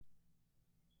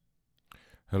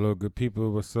Hello, good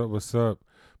people. What's up? What's up?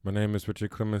 My name is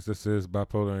Richard Clemens. This is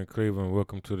Bipolar in Cleveland.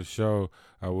 Welcome to the show.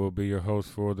 I will be your host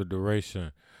for the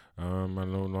duration. I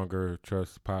no longer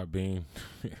trust Podbean.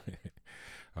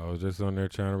 I was just on there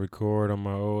trying to record on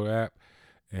my old app,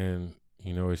 and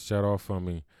it shut off on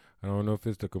me. I don't know if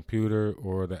it's the computer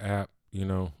or the app,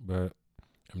 but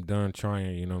I'm done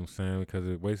trying. You know what I'm saying? Because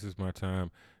it wastes my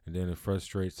time, and then it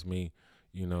frustrates me.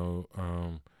 You know,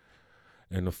 um,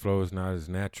 and the flow is not as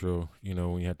natural,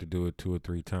 when you have to do it two or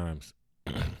three times.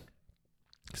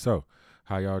 So,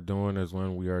 how y'all doing? As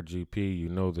when we are GP, you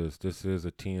know this. This is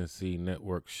a TNC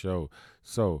network show.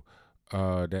 So,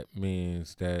 that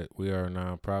means that we are a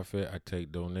nonprofit. I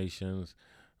take donations,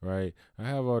 right? I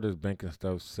have all this banking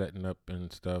stuff setting up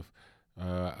and stuff.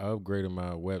 I upgraded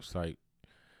my website,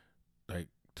 like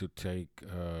to take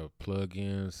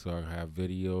plugins, so I have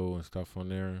video and stuff on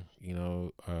there.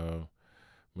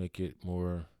 Make it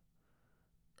more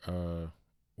uh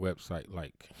website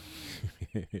like.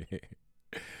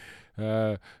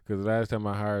 Because last time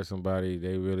I hired somebody,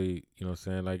 they really,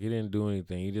 saying, like, he didn't do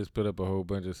anything. He just put up a whole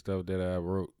bunch of stuff that I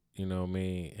wrote,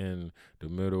 me, in the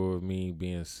middle of me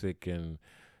being sick and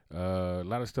a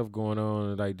lot of stuff going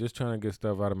on, like just trying to get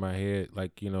stuff out of my head,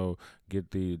 like,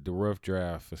 get the rough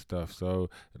draft and stuff. So,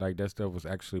 like, that stuff was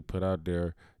actually put out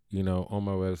there, on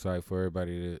my website for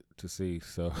everybody to see.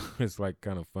 So it's like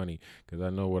kind of funny because I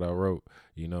know what I wrote,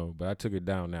 but I took it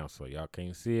down now, so y'all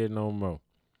can't see it no more.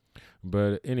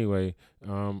 But anyway,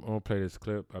 I'm gonna play this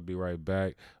clip. I'll be right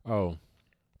back. Oh,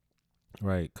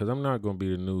 right, because I'm not gonna be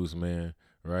the news man,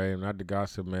 right? I'm not the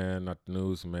gossip man, not the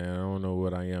news man. I don't know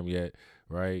what I am yet,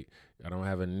 right? I don't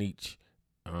have a niche,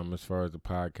 as far as the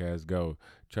podcast go.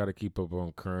 Try to keep up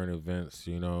on current events,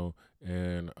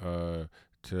 and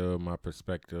to my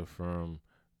perspective from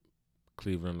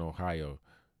Cleveland, Ohio.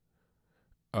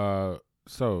 Uh,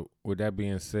 so with that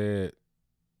being said,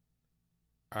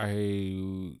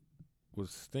 I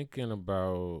was thinking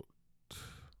about,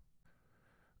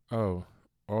 oh,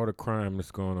 all the crime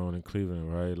that's going on in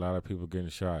Cleveland, right? A lot of people getting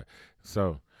shot.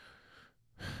 So,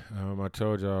 I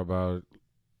told y'all about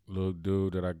a little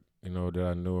dude that I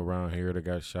knew around here that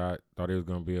got shot. Thought he was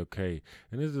gonna be okay.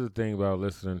 And this is the thing about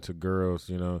listening to girls.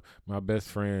 My best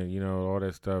friend. All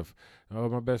that stuff. Oh,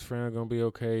 my best friend gonna be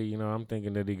okay. I'm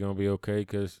thinking that he gonna be okay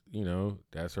because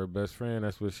that's her best friend.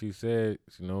 That's what she said.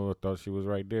 I thought she was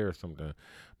right there or something,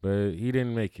 but he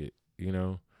didn't make it.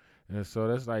 And so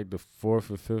that's like the fourth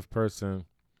or fifth person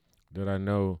that I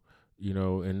know,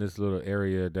 in this little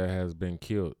area that has been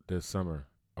killed this summer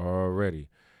already.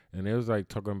 And it was like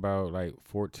talking about like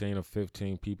 14 or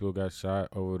 15 people got shot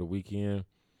over the weekend.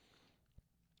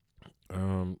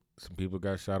 Some people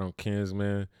got shot on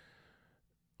Kinsman,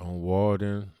 on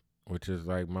Walden, which is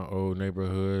like my old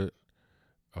neighborhood.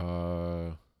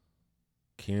 Uh,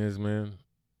 Kinsman,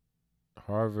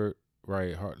 Harvard,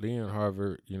 right? Lee and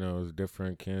Harvard, is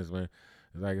different. Kinsman,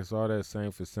 it's all that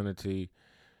same vicinity.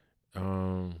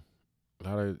 Um,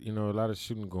 a lot of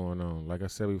shooting going on. Like I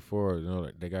said before,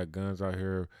 like they got guns out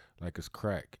here like it's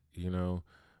crack.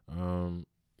 Um,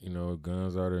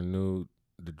 guns are the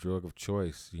drug of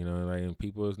choice. Like, and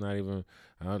people is not even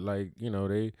out. Like,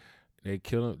 they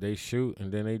kill them, they shoot,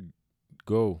 and then they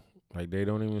go. Like, they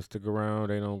don't even stick around.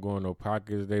 They don't go in no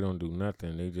pockets. They don't do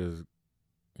nothing. They just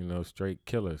straight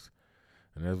killers,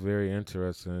 and that's very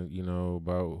interesting.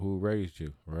 About who raised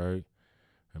you, right?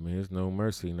 I mean, there's no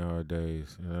mercy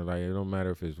nowadays. Like, it don't matter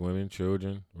if it's women,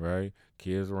 children, right?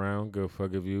 Kids around, give a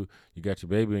fuck if you got your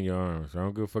baby in your arms. I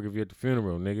don't give a fuck if you're at the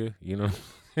funeral, nigga.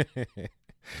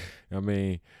 I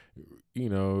mean,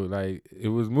 like, it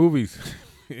was movies.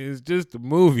 It's just a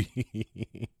movie.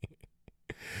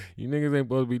 You niggas ain't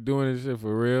supposed to be doing this shit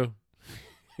for real.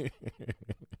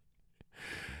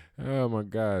 Oh my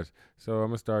gosh. So I'm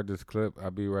gonna start this clip. I'll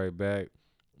be right back.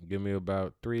 Give me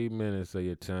about 3 minutes of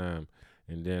your time,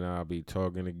 and then I'll be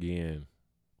talking again.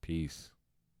 Peace.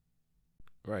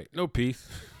 Right. No peace.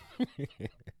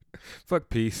 Fuck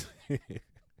peace.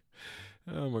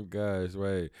 Oh my gosh,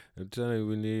 right. I'm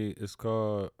telling you, it's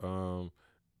called uh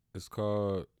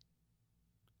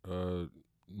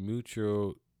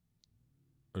mutual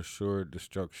assured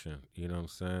destruction. You know what I'm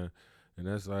saying? And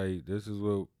that's like, this is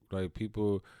what, like,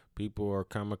 people are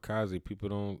kamikaze. People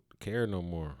don't care no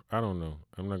more. I don't know.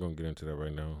 I'm not gonna get into that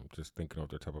right now. I'm just thinking off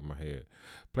the top of my head.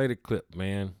 Play the clip,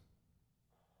 man.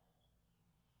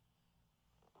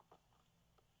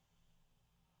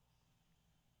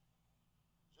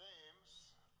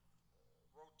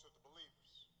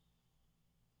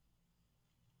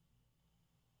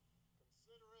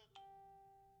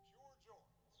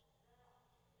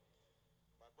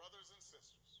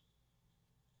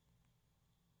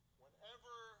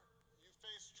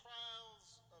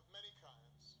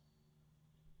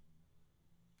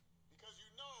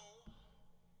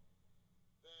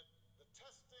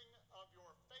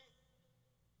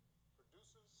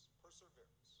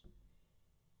 perseverance.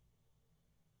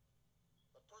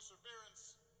 Let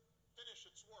perseverance finish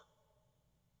its work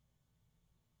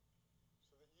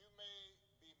so that you may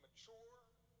be mature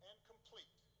and complete,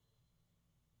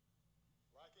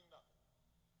 lacking nothing.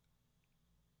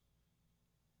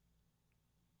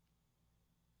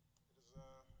 It is a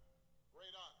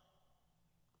great honor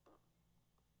to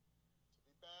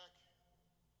be back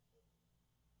in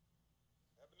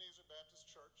Ebenezer Baptist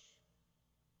Church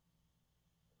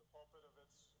in the pulpit of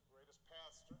its greatest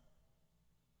pastor,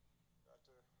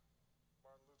 Dr.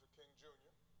 Martin Luther King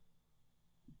Jr.,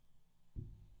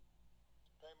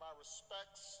 to pay my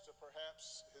respects to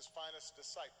perhaps his finest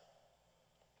disciple,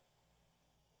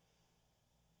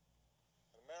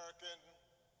 an American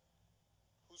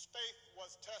whose faith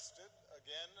was tested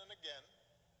again and again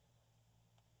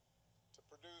to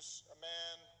produce a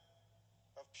man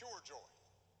of pure joy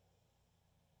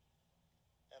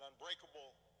and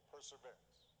unbreakable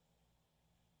perseverance,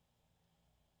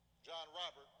 John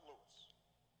Robert Lewis.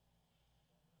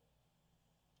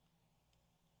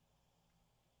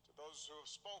 To those who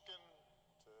have spoken,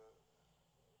 to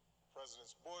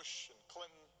Presidents Bush and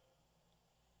Clinton,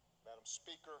 Madam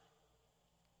Speaker,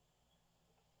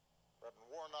 Reverend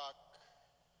Warnock,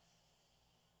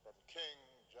 Reverend King,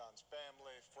 John's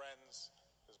family, friends,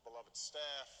 his beloved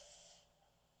staff,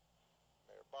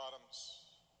 Mayor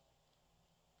Bottoms,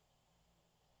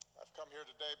 I've come here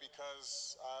today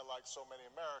because I, like so many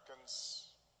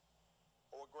Americans,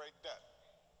 owe a great debt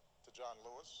to John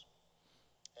Lewis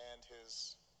and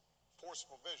his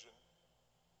forceful vision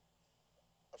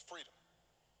of freedom.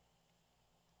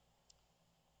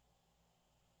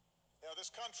 You know, this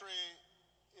country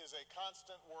is a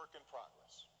constant work in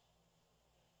progress.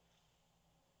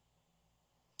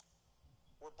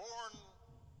 We're born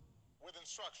with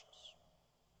instructions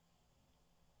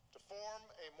to form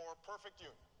a more perfect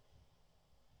union.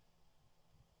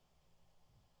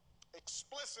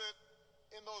 Explicit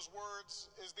in those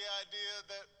words is the idea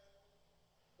that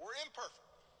we're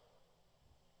imperfect,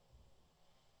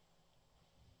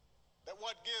 that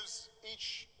what gives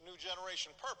each new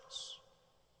generation purpose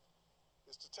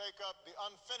is to take up the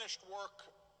unfinished work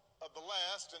of the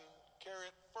last and carry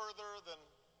it further than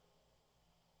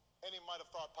any might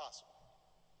have thought possible.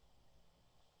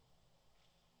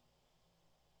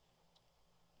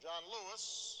 John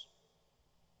Lewis,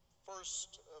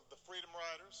 first of the Freedom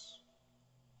Riders,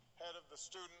 head of the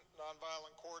Student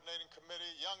Nonviolent Coordinating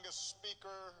Committee, youngest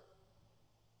speaker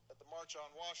at the March on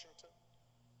Washington,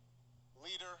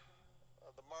 leader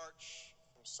of the march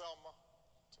from Selma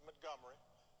to Montgomery,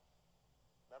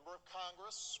 member of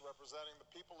Congress representing the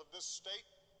people of this state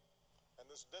and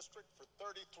this district for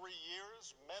 33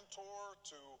 years, mentor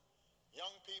to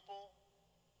young people,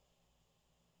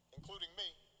 including me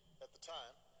at the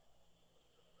time,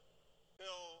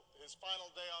 till his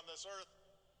final day on this earth.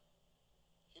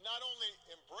 He not only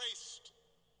embraced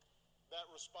that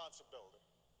responsibility,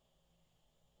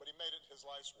 but he made it his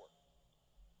life's work.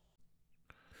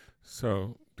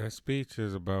 So that speech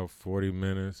is about 40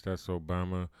 minutes. That's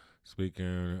Obama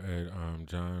speaking at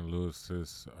John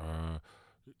Lewis's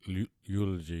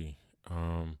eulogy.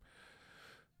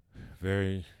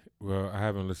 Very well. I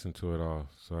haven't listened to it all,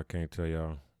 so I can't tell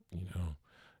y'all,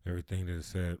 everything that it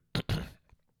said.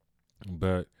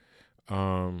 But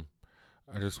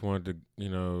I just wanted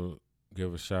to,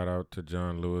 give a shout out to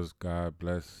John Lewis. God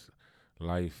bless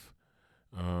life.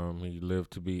 He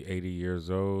lived to be 80 years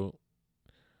old.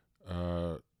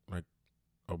 Like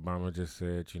Obama just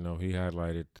said, he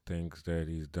highlighted the things that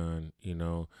he's done.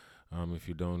 If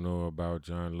you don't know about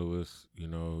John Lewis,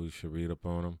 you should read up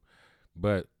on him.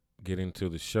 But get into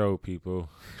the show, people,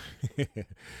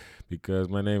 because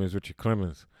my name is Richard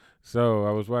Clemens. So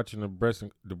I was watching the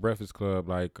Breakfast Club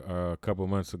like a couple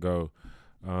months ago.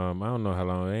 I don't know how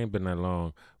long. It ain't been that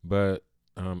long. But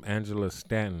Angela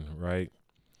Stanton, right?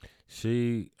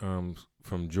 She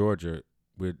from Georgia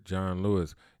with John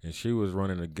Lewis, and she was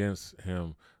running against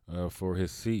him for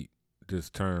his seat this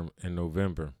term in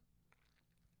November.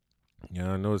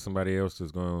 Yeah, I know somebody else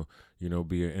is going to,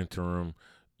 be an interim,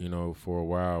 for a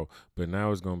while, but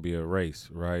now it's going to be a race,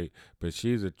 right? But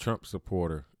she's a Trump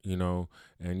supporter, and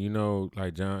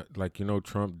like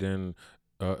Trump didn't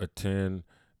attend,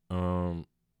 the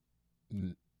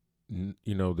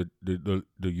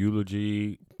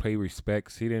eulogy, pay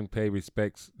respects. He didn't pay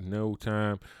respects no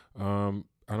time.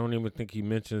 I don't even think he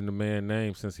mentioned the man's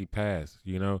name since he passed,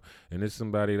 and it's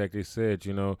somebody, like they said,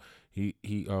 he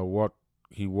walked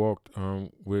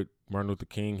with Martin Luther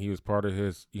King. He was part of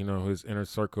his his inner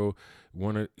circle.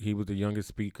 He was the youngest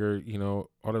speaker.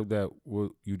 All of that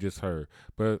what you just heard.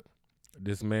 But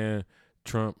this man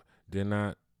Trump did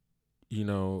not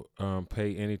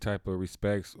pay any type of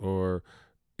respects or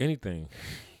anything.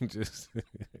 just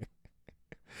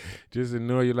just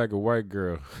ignore you like a white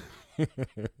girl.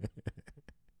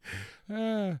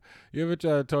 Ah, you ever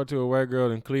try to talk to a white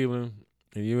girl in Cleveland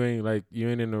and you ain't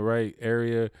in the right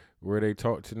area where they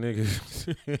talk to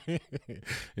niggas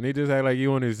and they just act like you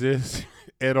don't exist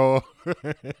at all?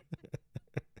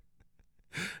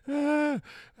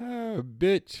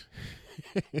 Bitch.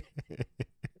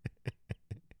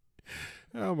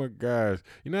 Oh my gosh.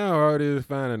 You know how hard it is to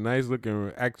find a nice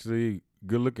looking, actually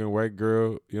good looking white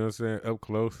girl, you know what I'm saying, up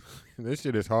close? This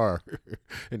shit is hard.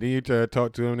 And then you try to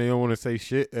talk to them, they don't want to say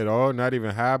shit at all, not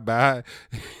even hi, bye.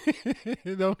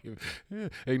 Don't even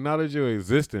acknowledge your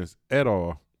existence at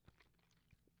all.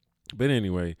 But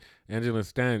anyway, Angela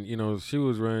Stanton, she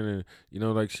was running,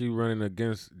 like she running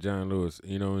against John Lewis,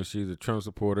 and she's a Trump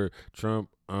supporter. Trump,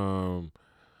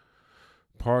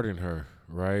 pardoned her,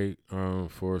 right?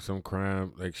 For some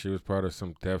crime, like she was part of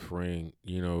some theft ring,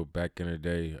 back in the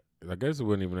day. I guess it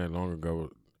wasn't even that long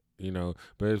ago,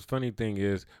 But the funny thing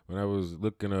is, when I was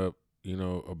looking up,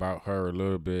 about her a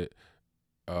little bit,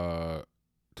 uh,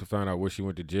 to find out what she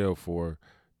went to jail for,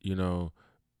 you know,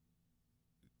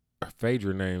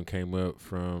 Phaedra name came up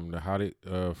from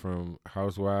from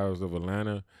Housewives of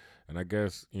Atlanta, and I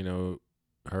guess her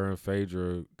and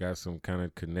Phaedra got some kind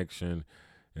of connection.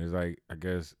 And it's like I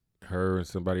guess her and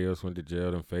somebody else went to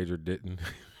jail and Phaedra didn't.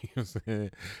 You know what I'm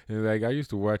saying? And like I used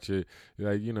to watch it,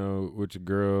 like with your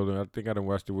girl, and I think I done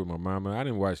watched it with my mama. I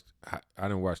didn't watch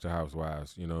the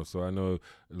Housewives, so I know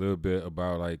a little bit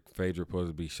about like Phaedra supposed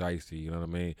to be shiesty, you know what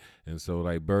I mean? And so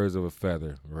like birds of a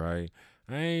feather, right?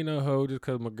 I ain't no hoe just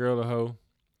cause my girl a hoe.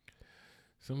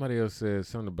 Somebody else said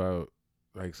something about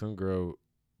like some girl,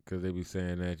 cause they be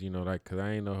saying that like cause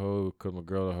I ain't no hoe cause my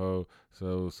girl a hoe.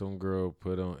 So some girl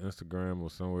put on Instagram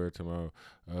or somewhere tomorrow,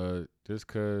 just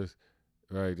cause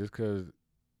right, just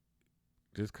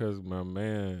cause my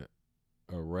man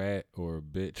a rat or a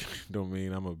bitch don't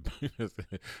mean I'm a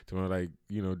to my like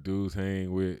dudes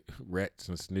hang with rats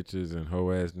and snitches and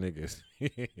hoe ass niggas.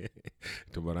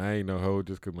 But I ain't no hoe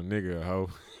just cause my nigga a hoe.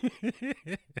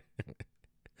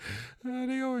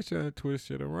 They always trying to twist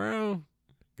shit around.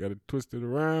 Gotta twist it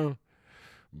around.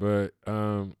 But what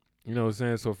I'm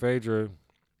saying? So Phaedra,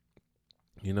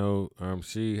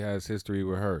 she has history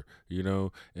with her,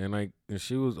 and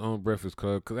she was on Breakfast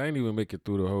Club because I didn't even make it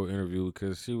through the whole interview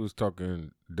because she was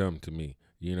talking dumb to me,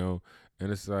 and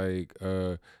it's like,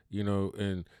 and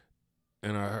I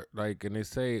heard, like, and they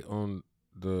say on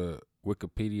the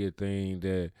Wikipedia thing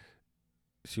that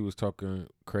she was talking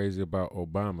crazy about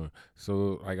Obama.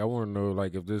 So like I want to know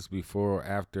like if this before or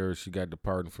after she got the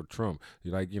pardon for Trump.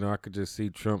 Like I could just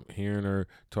see Trump hearing her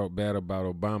talk bad about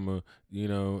Obama,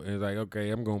 and it's like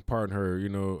okay, I'm gonna pardon her.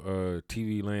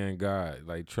 TV land God,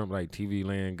 like Trump, like TV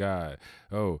land God.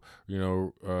 Oh,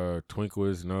 twinkle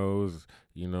his nose.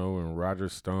 And Roger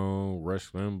Stone,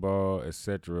 Rush Limbaugh,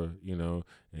 etc.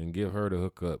 And give her the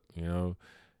hookup.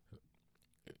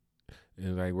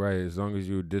 And like right, as long as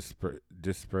you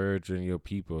disparaging your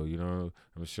people, I'm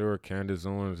sure Candace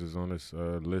Owens is on this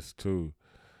list too.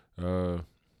 Uh,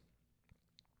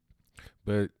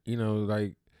 but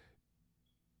like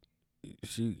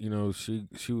she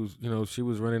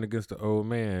was running against the old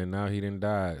man. Now he didn't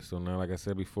die, so now like I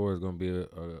said before, it's gonna be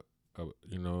a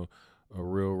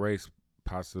real race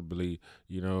possibly.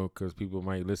 Because people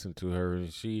might listen to her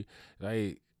and she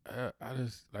like I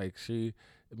just like she.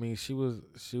 I mean, she was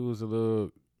a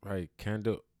little like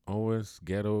ghetto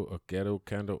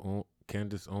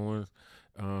Candace Owens.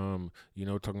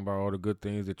 Talking about all the good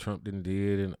things that Trump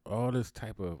did and all this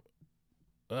type of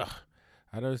ugh.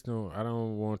 I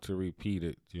don't want to repeat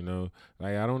it,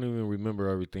 Like I don't even remember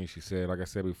everything she said. Like I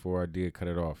said before, I did cut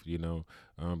it off,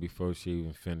 before she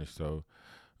even finished. So,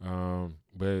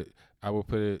 but I will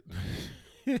put it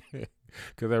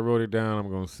because I wrote it down.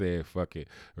 I'm gonna say it. Fuck it,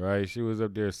 right? She was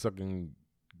up there sucking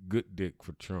good dick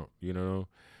for Trump,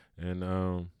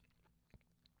 and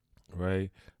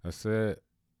right. I said,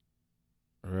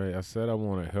 right. I said I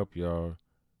want to help y'all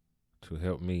to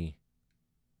help me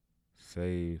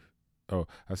save. Oh,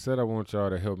 I said I want y'all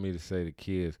to help me to say the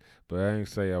kids, but I didn't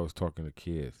say I was talking to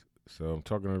kids. So I'm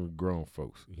talking to grown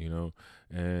folks,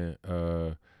 And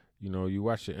you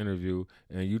watch the interview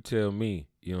and you tell me,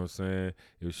 what I'm saying,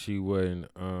 if she wasn't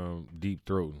deep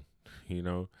throating,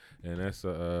 and that's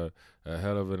a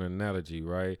hell of an analogy,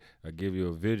 right? I give you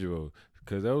a visual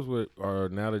because those what our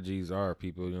analogies are,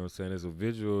 people. You know what I'm saying? It's a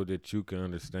visual that you can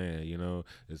understand.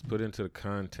 It's put into the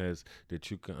context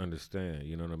that you can understand.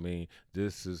 You know what I mean?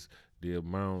 This is the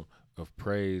amount of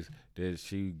praise that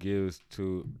she gives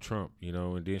to Trump,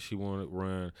 and then she want to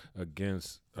run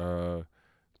against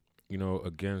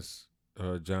against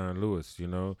John Lewis,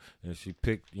 and she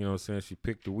picked, what I'm saying, she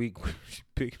picked the weak, she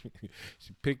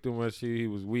picked him when he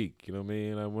was weak, you know what I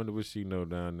mean? I wonder what she know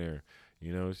down there,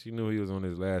 she knew he was on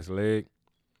his last leg.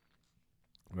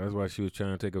 That's why she was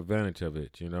trying to take advantage of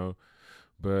it,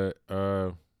 But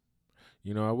I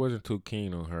wasn't too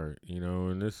keen on her,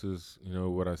 and this is,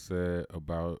 what I said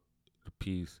about the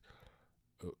piece.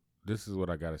 Uh, This is what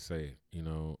I gotta say,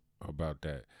 about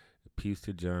that. Peace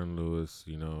to John Lewis,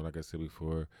 like I said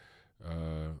before,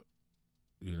 uh,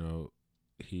 you know,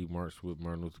 he marched with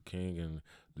Martin Luther King and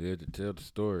lived to tell the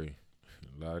story.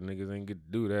 A lot of niggas ain't get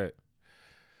to do that.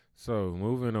 So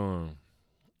moving on.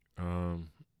 Um,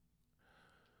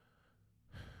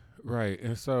 right,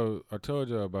 and so I told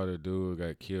y'all about a dude who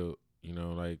got killed,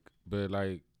 but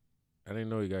I didn't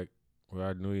know he got. Well,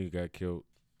 I knew he got killed,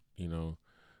 you know,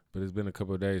 but it's been a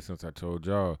couple of days since I told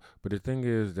y'all. But the thing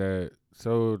is that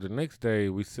so the next day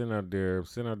we sitting out there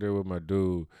with my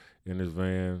dude in his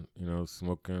van,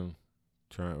 smoking,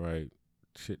 trying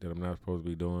shit that I'm not supposed to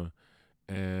be doing,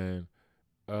 and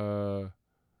uh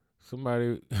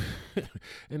somebody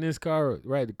in this car,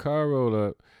 right? The car rolled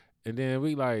up, and then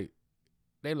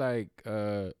they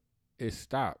it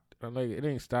stopped. I'm like, it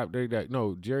ain't stopped. They like,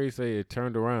 no, Jerry said it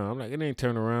turned around. I'm like, it ain't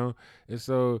turned around. And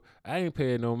so I ain't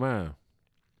paying no mind,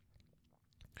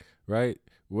 right?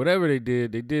 Whatever they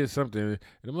did something. And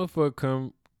the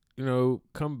motherfucker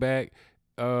come back,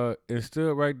 and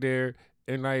stood right there,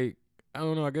 and I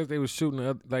don't know. I guess they was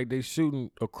shooting, like they shooting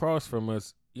across from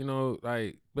us,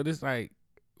 But it's like,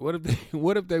 what if they,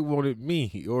 what if they wanted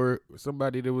me or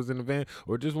somebody that was in the van,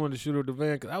 or just wanted to shoot up the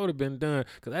van? Cause I would have been done.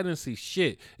 Cause I didn't see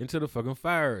shit until the fucking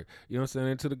fire. You know what I'm saying?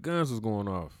 Until the guns was going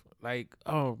off. Like,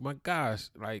 oh my gosh,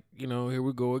 here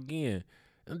we go again.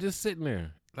 I'm just sitting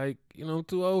there, I'm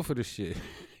too old for this shit.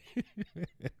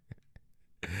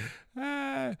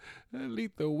 ah,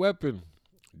 lethal weapon.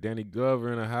 Danny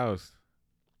Glover in the house.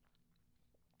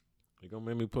 They gonna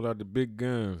make me pull out the big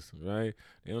guns, right?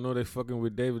 They don't know they fucking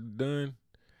with David Dunn.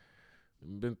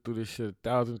 Been through this shit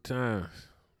 1,000 times.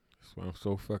 That's why I'm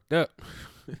so fucked up.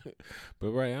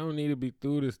 But right, I don't need to be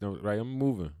through this. No, right, I'm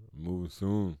moving. I'm moving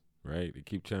soon. Right? They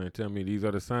keep trying to tell me these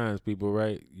are the signs, people,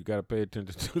 right? You gotta pay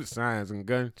attention to the signs, and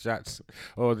gunshots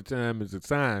all the time is a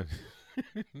sign.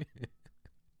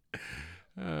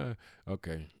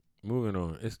 Okay. Moving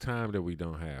on. It's time that we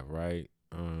don't have, right?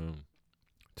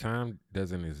 Time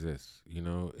doesn't exist,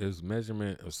 It's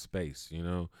measurement of space,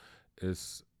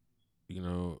 It's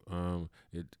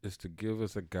it's to give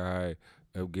us a guide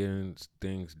of getting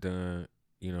things done,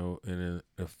 in an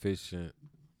efficient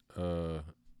uh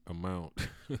amount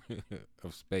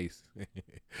of space.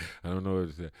 I don't know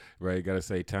if it's right. Got to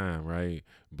say time, right?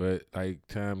 But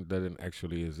time doesn't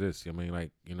actually exist. I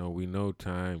mean, we know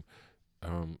time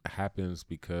happens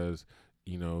because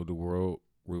the world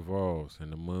revolves,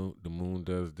 and the moon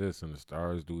does this, and the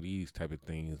stars do these type of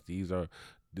things.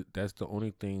 That's the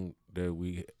only thing that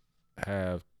we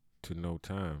have to know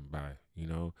time by.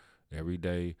 Every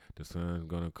day the sun's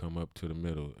gonna come up to the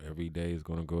middle. Every day is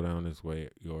gonna go down this way,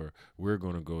 or we're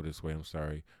gonna go this way. I'm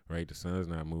sorry, right? The sun's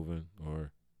not moving,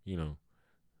 or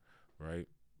right?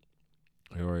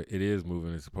 Or it is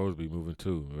moving. It's supposed to be moving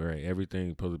too, right?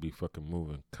 Everything's supposed to be fucking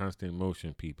moving. Constant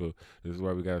motion, people. This is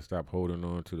why we gotta stop holding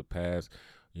on to the past.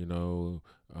 You know,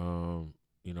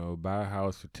 buy a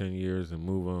house for 10 years and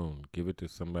move on. Give it to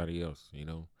somebody else.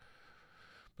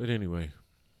 But anyway,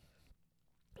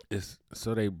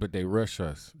 but they rush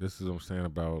us. This is what I'm saying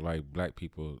about black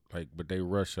people. But they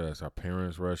rush us. Our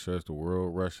parents rush us. The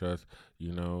world rush us.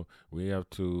 We have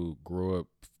to grow up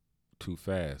too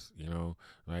fast.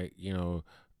 Like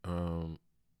um,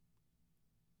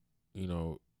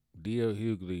 D.L.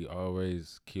 Hughley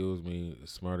always kills me.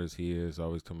 As smart as he is,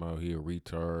 always talking about he a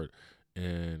retard,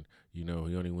 and he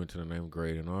only went to the 9th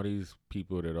grade, and all these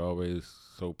people that always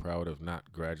so proud of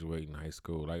not graduating high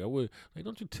school.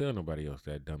 Don't you tell nobody else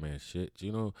that dumbass shit. I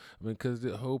mean, because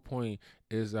the whole point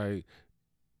is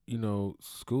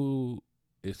school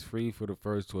is free for the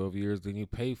first 12 years, then you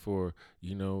pay for,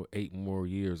 8 more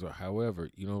years or however,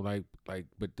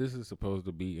 but this is supposed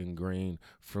to be ingrained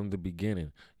from the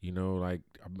beginning,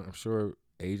 I'm sure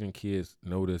Asian kids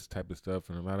know this type of stuff,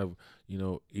 and a lot of,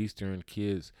 Eastern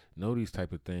kids know these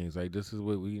type of things. This is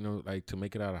what we, to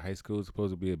make it out of high school is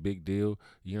supposed to be a big deal.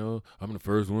 I'm the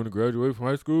first one to graduate from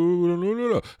high school.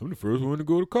 I'm the first one to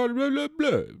go to college, blah, blah,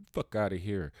 blah. Fuck out of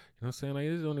here. You know what I'm saying?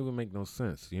 This don't even make no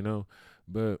sense,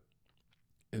 But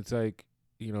it's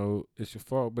it's your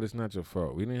fault, but it's not your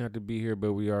fault. We didn't have to be here,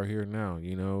 but we are here now.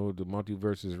 The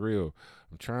multiverse is real.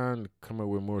 I'm trying to come up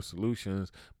with more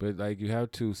solutions, but like you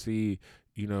have to see,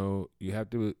 you have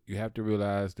to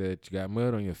realize that you got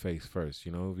mud on your face first.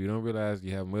 If you don't realize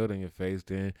you have mud on your face,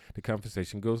 then the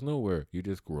conversation goes nowhere. You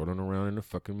just rolling around in the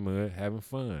fucking mud having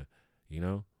fun, you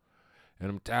know.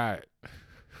 And I'm tired. I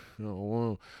don't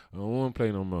want to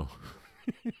play no more.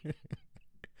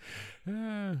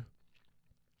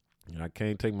 I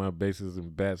can't take my bases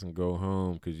and bats and go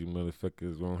home because you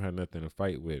motherfuckers won't have nothing to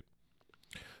fight with.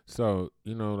 So,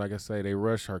 like I say, they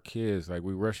rush our kids. Like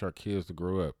we rush our kids to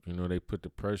grow up. They put the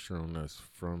pressure on us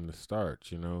from the start,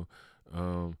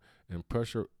 um, and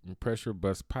pressure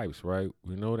busts pipes, right?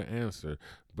 We know the answer,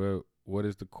 but what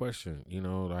is the question?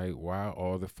 Like why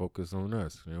all the focus on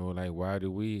us? Like why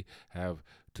do we have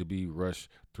to be rushed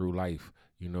through life?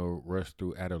 Rushed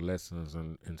through adolescence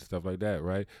and stuff like that,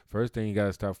 right? First thing you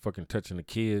gotta stop fucking touching the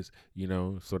kids,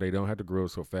 so they don't have to grow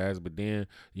so fast. But then,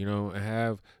 and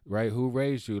have right who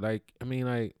raised you? Like, I mean,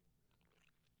 like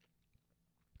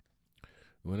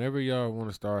whenever y'all want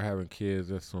to start having kids,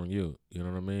 that's on you. You know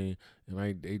what I mean? And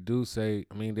like they do say,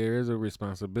 I mean, there is a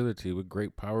responsibility. With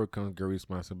great power comes great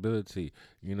responsibility,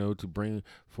 to bring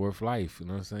forth life. You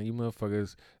know what I'm saying? You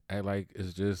motherfuckers act like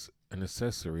it's just an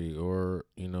accessory or,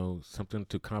 something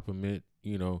to complement,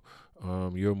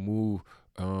 your move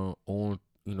on,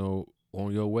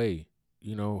 on your way.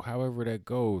 However that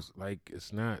goes, like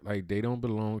it's not like they don't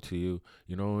belong to you,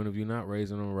 and if you're not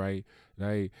raising them right,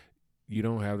 like you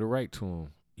don't have the right to them.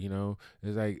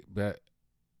 It's like that,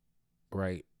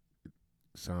 right?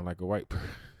 Sound like a white person.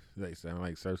 They sound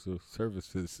like social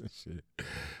services and shit.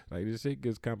 Like this shit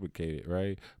gets complicated,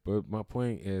 right? But my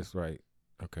point is, right?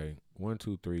 Okay, one,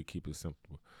 two, three. Keep it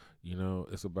simple.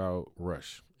 It's about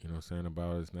rush. What I'm saying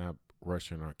about it's not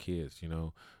rushing our kids.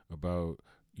 About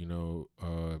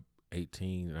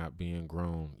 18 not being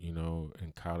grown.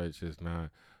 And college is not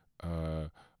uh,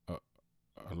 a,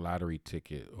 a lottery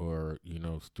ticket or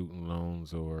student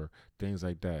loans or things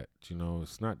like that.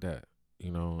 It's not that.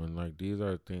 And like these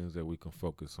are things that we can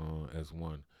focus on as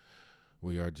one.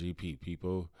 We are GP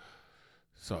people.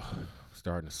 So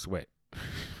starting to sweat.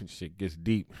 Shit gets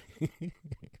deep.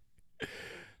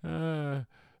 All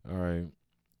right.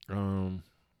 Um,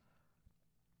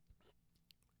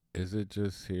 is it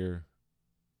just here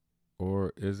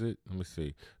or is it? Let me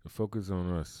see. The focus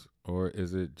on us, or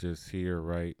is it just here,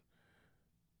 right?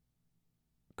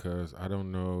 Cause I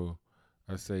don't know.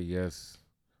 I say yes,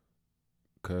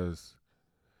 cause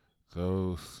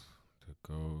those that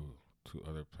go to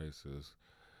other places,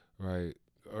 right?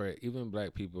 All right, even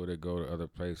black people that go to other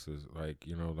places, like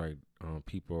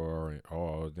people are in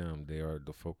awe of them. They are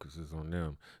the focus is on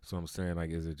them. So I'm saying,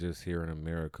 like, is it just here in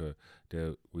America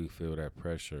that we feel that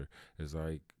pressure? It's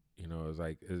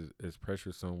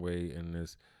pressure some way in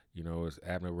this. It's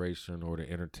admiration or the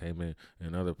entertainment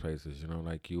in other places.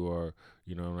 Like you are,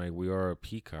 like we are a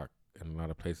peacock in a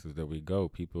lot of places that we go.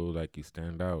 People like you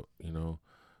stand out.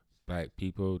 Black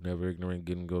people never ignorant,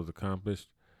 getting goals accomplished.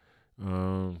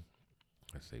 Um,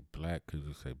 I say black because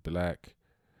you say black,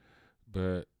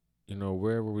 but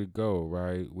wherever we go,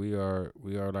 right? We are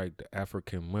like the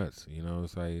African mutts.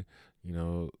 It's like you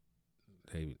know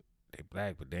they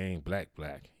black, but they ain't black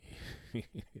black.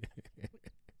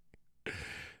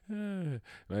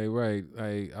 Like right,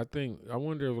 like I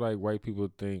wonder if like white people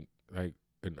think like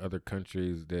in other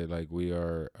countries that like we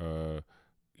are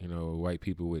white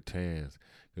people with tans.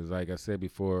 Because, like I said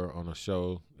before on a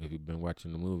show, if you've been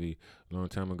watching the movie a long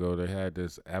time ago, they had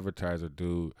this advertiser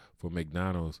dude for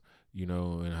McDonald's,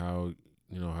 and how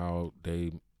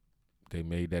they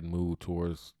made that move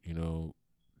towards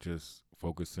just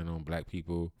focusing on black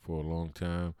people for a long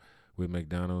time with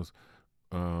McDonald's.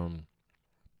 Um,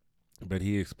 but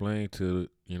he explained to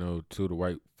the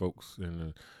white folks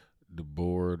in the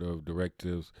board of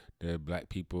directives that black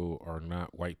people are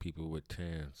not white people with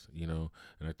tans, and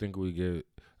I think we get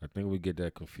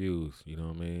that confused, you know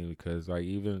what I mean? Because like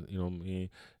even what I mean,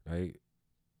 like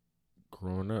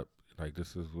growing up, like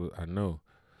this is what I know.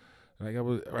 Like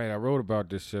I wrote about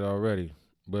this shit already,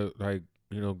 but like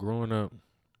growing up,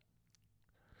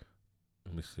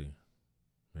 let me see,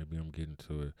 maybe I'm getting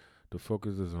to it. The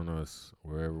focus is on us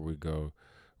wherever we go.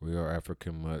 We are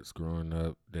African mutts growing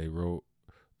up. They wrote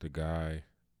the guy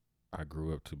I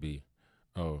grew up to be.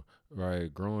 Oh,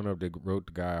 right. Growing up, they wrote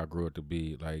the guy I grew up to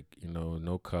be. Like,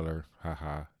 no color,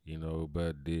 haha.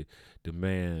 But the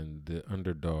man, the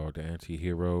underdog, the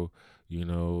anti-hero,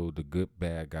 the good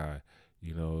bad guy.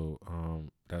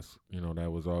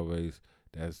 That was always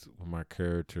that's what my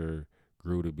character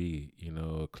grew to be.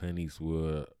 Clint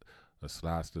Eastwood, a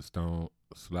Sylvester Stone.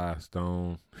 Sly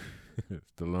Stone,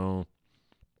 Stallone,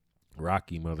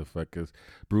 Rocky motherfuckers,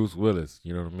 Bruce Willis,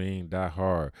 you know what I mean? Die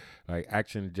Hard, like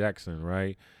Action Jackson,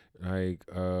 right? Like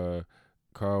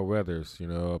Carl Weathers, you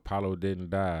know, Apollo didn't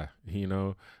die, you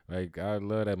know? Like I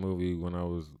love that movie when I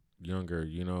was younger,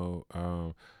 you know.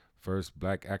 First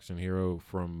black action hero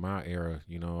from my era,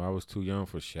 you know. I was too young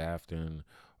for Shaft and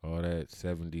all that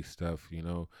 70s stuff, you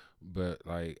know. But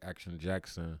like Action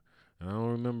Jackson, I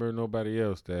don't remember nobody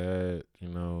else that had, you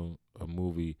know, a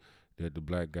movie that the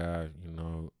black guy, you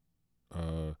know,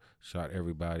 shot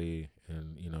everybody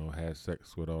and you know had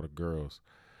sex with all the girls.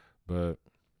 But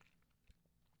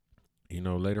you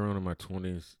know later on in my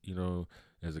 20s, you know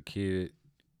as a kid,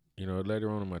 you know later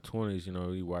on in my 20s, you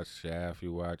know you watch Shaft,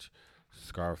 you watch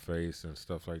Scarface and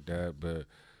stuff like that. But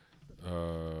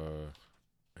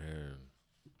and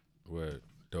what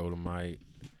Dolomite?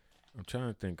 I'm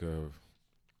trying to think of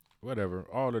whatever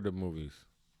all of the movies.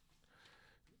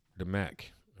 The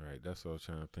Mac, right? That's what I was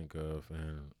trying to think of,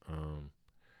 and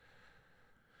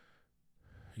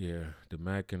yeah, the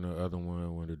Mac and the other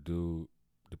one when the dude,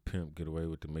 the pimp, get away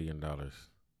with $1 million.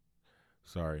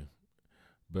 Sorry,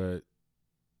 but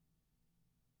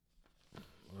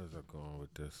where's I going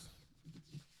with this?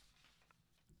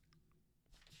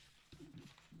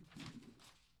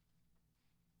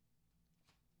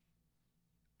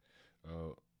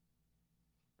 Oh,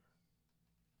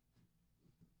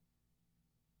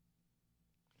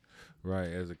 right.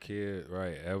 As a kid,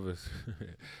 right, Elvis,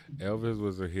 Elvis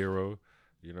was a hero.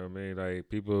 You know what I mean? Like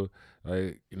people,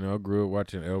 like you know, I grew up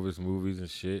watching Elvis movies and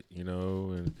shit. You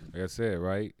know, and like I said,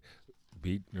 right,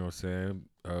 beat. You know what I'm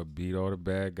saying? Beat all the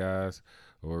bad guys,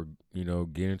 or you know,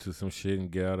 get into some shit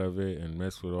and get out of it, and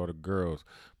mess with all the girls.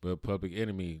 But Public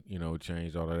Enemy, you know,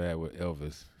 changed all of that with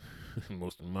Elvis.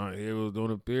 Most of my heroes don't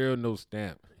appear, no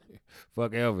stamp.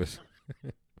 Fuck Elvis.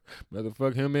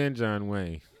 Motherfuck him and John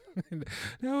Wayne.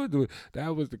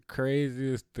 That was the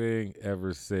craziest thing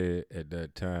ever said at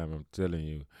that time. I'm telling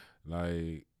you,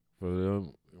 like for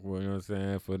them, well, you know what I'm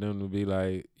saying? For them to be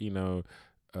like,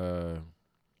 uh,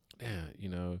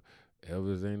 damn,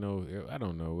 Elvis ain't no, I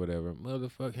don't know, whatever.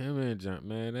 Motherfuck him and John,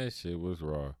 man, that shit was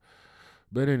raw.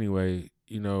 But anyway,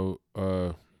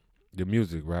 the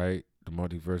music, right? The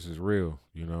multiverse is real,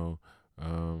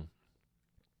 Um,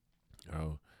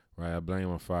 Oh, right. I blame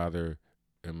my father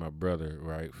and my brother,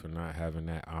 right, for not having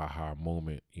that aha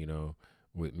moment,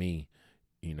 with me.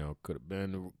 Could have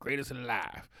been the greatest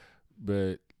alive.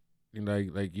 But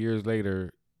like years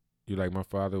later, you like my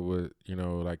father would,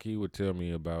 like he would tell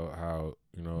me about how,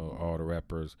 all the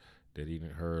rappers that he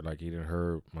didn't heard, like he didn't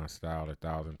heard my style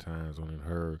 1,000 times, or didn't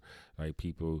heard like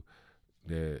people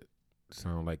that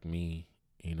sound like me,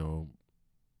 you know,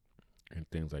 and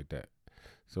things like that.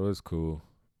 So it's cool,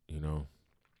 you know.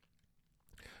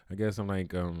 I guess I'm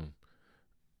like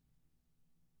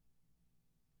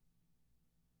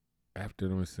after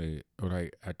let me say or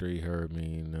like after he heard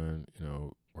me and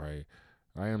right.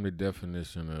 I am the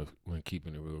definition of when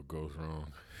keeping it real goes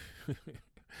wrong.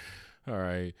 All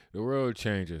right, the world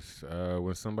changes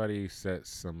when somebody sets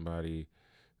somebody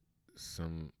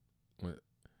some. When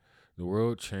the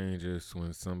world changes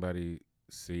when somebody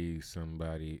sees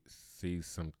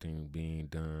something being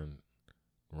done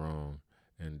wrong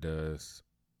and does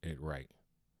it right.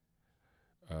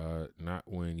 Not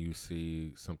when you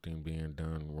see something being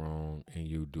done wrong and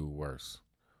you do worse,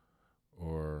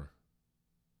 or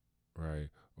right,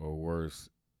 or worse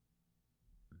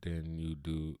than you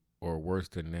do, or worse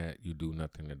than that, you do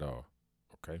nothing at all.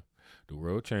 Okay, the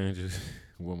world changes.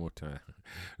 One more time,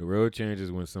 the world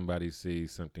changes when somebody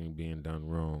sees something being done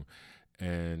wrong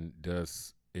and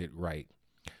does it right.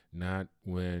 Not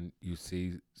when you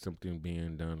see something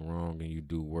being done wrong and you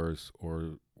do worse,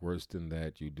 or worse than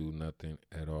that, you do nothing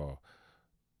at all.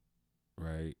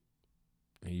 Right,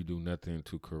 and you do nothing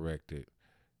to correct it,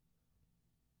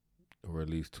 or at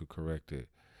least to correct it.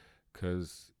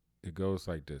 Because it goes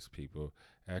like this, people.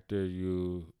 After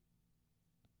you,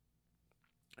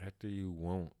 after you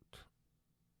won't,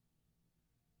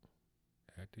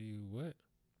 after you what?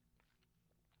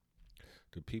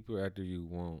 The people after you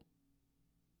won't,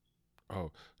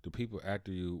 oh, the people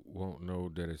after you won't know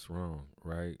that it's wrong,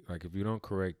 right? Like if you don't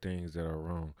correct things that are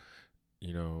wrong,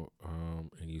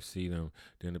 and you see them,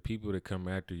 then the people that come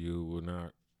after you will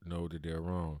not know that they're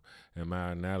wrong. And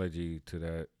my analogy to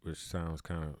that, which sounds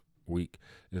kind of weak,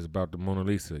 is about the Mona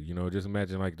Lisa. Just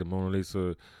imagine like the Mona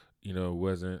Lisa,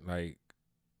 wasn't like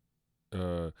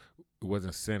it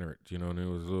wasn't centered, and it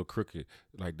was a little crooked,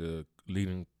 like the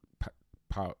leading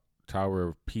po- Tower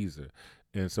of Pisa.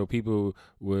 And so people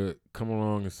would come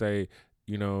along and say,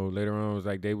 later on it was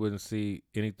like they wouldn't see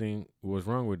anything was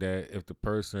wrong with that if the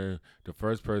first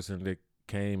person that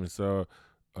came and saw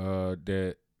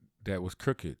that was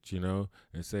crooked, and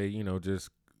say, just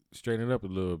straighten it up a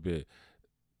little bit,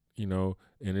 and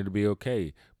it'll be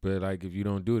okay. But like if you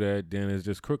don't do that, then it's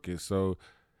just crooked. So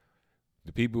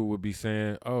the people would be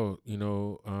saying, "Oh,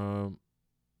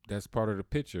 that's part of the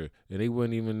picture," and they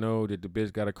wouldn't even know that the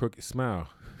bitch got a crooked smile.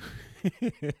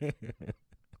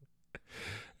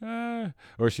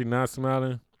 Or she not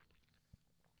smiling.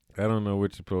 I don't know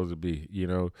what you're supposed to be,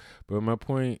 But my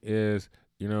point is,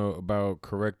 about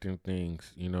correcting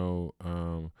things,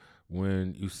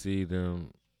 when you see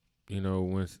them,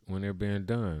 when they're being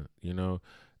done, and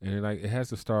it has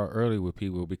to start early with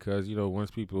people because once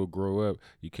people grow up,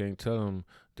 you can't tell them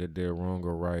that they're wrong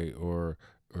or right or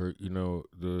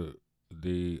the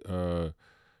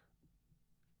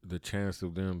the chance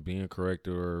of them being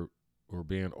corrected or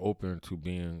being open to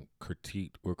being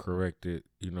critiqued or corrected,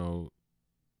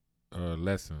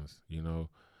 lessons,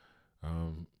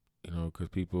 um, because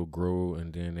people grow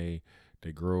and then they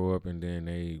grow up and then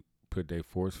they put their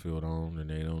force field on and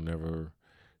they don't never,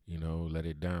 let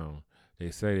it down. They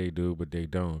say they do, but they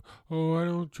don't. Oh, I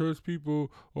don't trust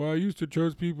people. Or I used to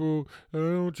trust people. And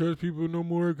I don't trust people no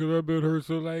more because I've been hurt.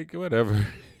 So, like, whatever.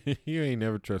 You ain't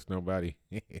never trust nobody.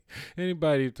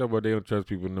 Anybody talk about they don't trust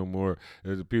people no more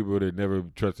is the people that never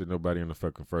trusted nobody in the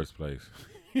fucking first place.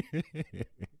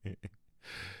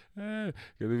 Because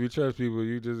if you trust people,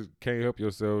 you just can't help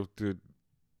yourself to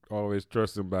always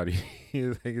trust somebody.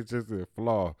 It's just a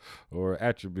flaw or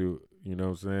attribute, you know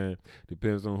what I'm saying?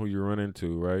 Depends on who you run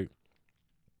into, right?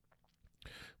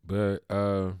 But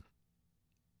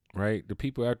right, the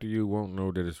people after you won't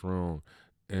know that it's wrong.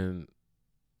 And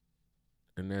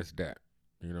that's that.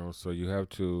 So you have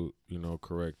to,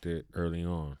 correct it early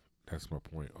on. That's my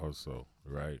point also,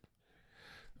 right?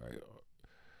 Right.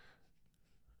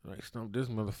 Like stump this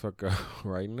motherfucker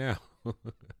right now.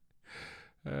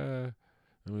 Let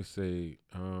me see.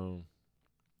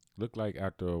 Look like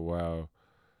after a while,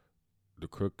 the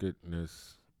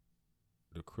crookedness,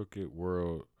 the crooked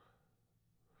world,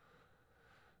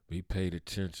 be paid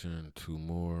attention to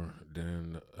more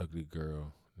than the ugly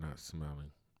girl not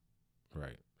smiling.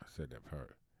 Right, I said that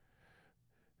part.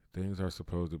 Things are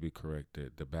supposed to be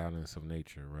corrected. The balance of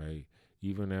nature, right?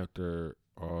 Even after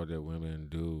all that women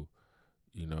do,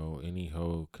 any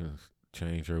hoe can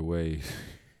change her ways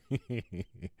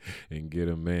and get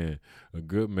a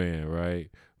good man, right?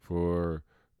 For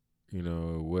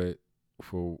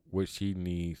what she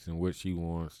needs and what she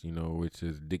wants, which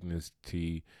is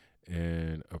dignity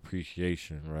and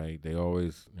appreciation, right? They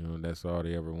always, that's all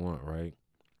they ever want, right?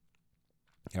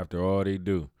 After all they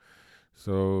do.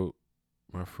 So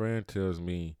my friend tells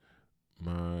me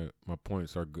my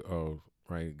points are good. Oh,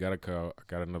 right. Got a call. I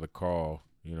got another call.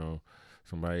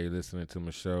 Somebody listening to my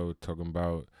show talking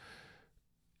about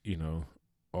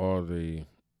all the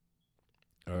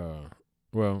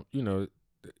well,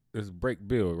 it's break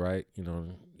bill, right?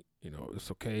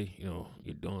 It's okay.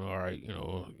 You're doing all right.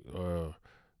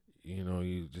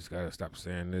 You just gotta stop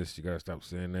saying this. You gotta stop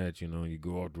saying that. You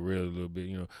go off the rail a little bit.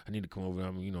 I need to come over.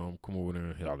 I'm come over there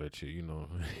and holler at you.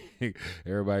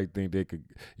 Everybody think they could,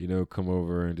 come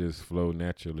over and just flow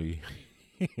naturally.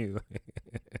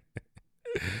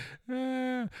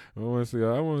 I want to see.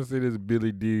 I want to see this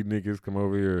Billy D niggas come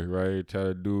over here, right? Try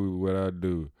to do what I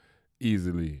do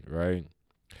easily, right?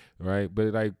 Right.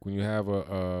 But like when you have you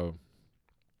know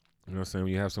what I'm saying,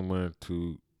 when you have someone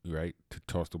to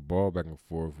toss the ball back and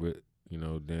forth with,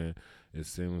 then it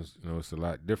seems, it's a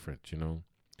lot different,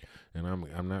 And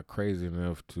I'm not crazy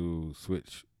enough to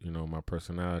switch, my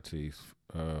personalities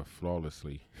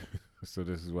flawlessly. So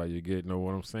this is why you know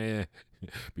what I'm saying?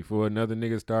 Before another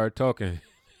nigga start talking.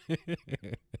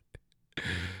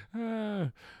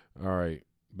 All right.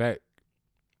 Back.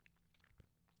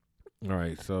 All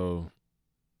right, so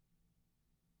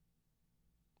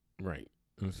right.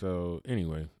 And so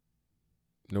anyway,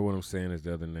 know what I'm saying is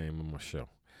the other name of my show.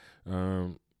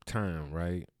 Time,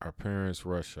 right? Our parents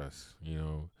rush us,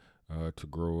 to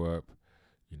grow up.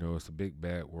 It's a big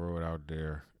bad world out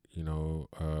there.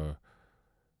 And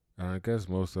I guess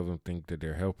most of them think that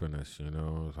they're helping us.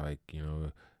 It's like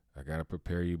I gotta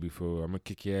prepare you before I'm gonna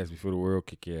kick your ass before the world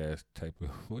kick your ass. Type of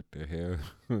what the hell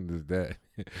is that?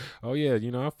 Oh yeah,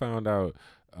 I found out.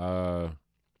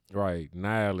 Right,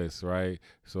 nihilists, right?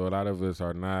 So a lot of us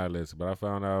are nihilists, but I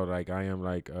found out like I am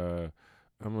like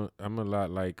I'm a lot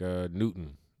like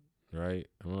Newton, right?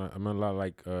 I'm a lot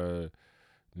like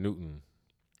Newton,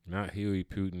 not Huey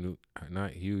P. Newton,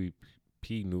 not Huey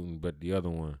P. Newton, but the other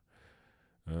one,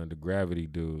 the gravity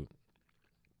dude.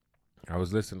 I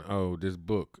was listening. Oh, this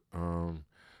book.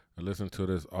 I listened to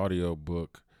this audio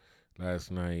book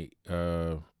last night.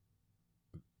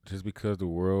 Just because the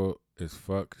world is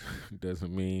fucked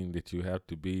doesn't mean that you have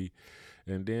to be.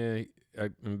 And then,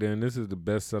 and then this is the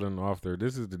best-selling author.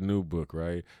 This is the new book,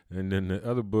 right? And then the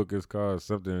other book is called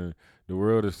something. The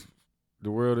world is,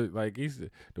 the world is like the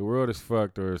world is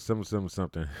fucked or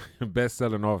something.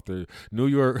 Best-selling author, New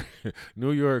York,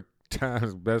 New York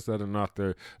Times best-selling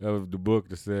author of the book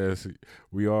that says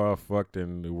we are all fucked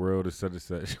and the world is such and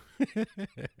such.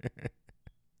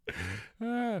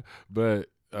 But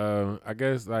I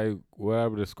guess like what I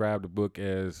would describe the book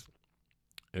as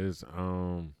is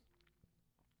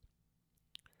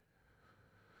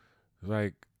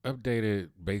like updated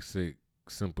basic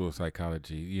simple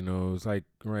psychology. You know, it's like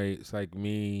right, it's like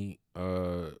me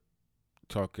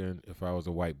talking if I was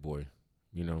a white boy,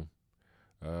 you know.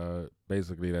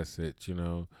 Basically that's it, you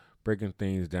know. Breaking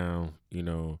things down, you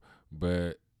know,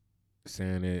 but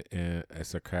saying it in a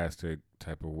sarcastic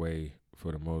type of way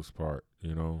for the most part,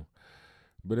 you know.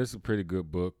 But it's a pretty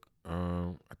good book.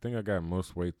 I think I got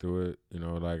most way through it. You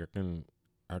know, like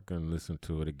I can listen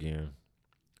to it again.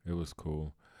 It was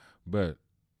cool. But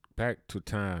back to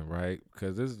time, right?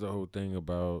 Because this is the whole thing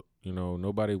about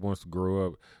nobody wants to grow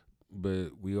up, but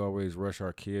we always rush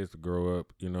our kids to grow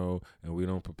up, and we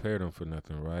don't prepare them for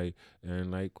nothing, right?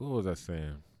 And like, what was I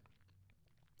saying?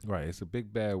 Right, it's a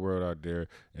big bad world out there,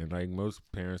 and like most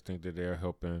parents think that they're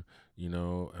helping,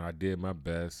 and I did my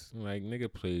best. Like,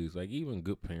 nigga, please, like even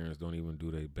good parents don't even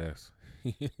do their best.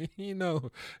 It's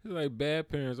like bad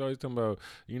parents always talking about,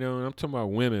 and I'm talking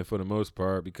about women for the most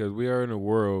part because we are in a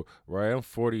world, right? I'm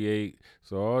 48,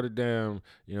 so all the damn,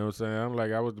 what I'm saying? I'm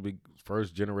like, I was the big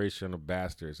first generation of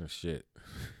bastards and shit.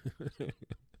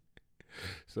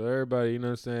 So everybody, you know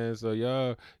what I'm saying? So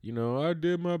y'all, I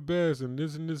did my best and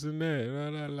this and that. La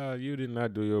la la. You did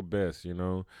not do your best,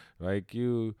 Like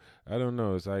you I don't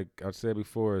know. It's like I said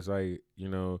before, it's like, you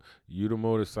the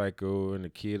motorcycle and the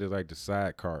kid is like the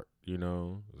side cart, It's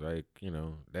like,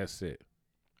 that's it.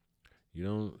 You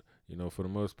don't for the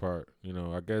most part,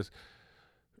 I guess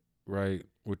right,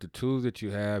 with the tools that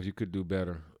you have, you could do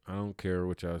better. I don't care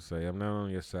what y'all say. I'm not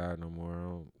on your side no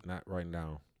more. Not right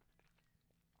now.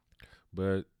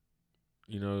 But,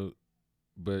 you know,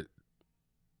 but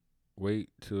wait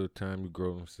till the time you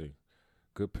grow and see.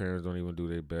 Good parents don't even do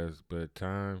their best, but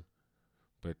time,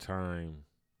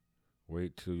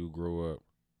 wait till you grow up.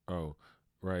 Oh,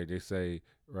 right. They say,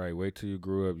 right, wait till you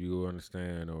grow up, you'll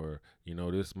understand. Or,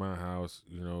 this is my house,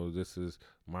 this is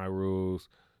my rules.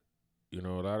 A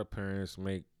lot of parents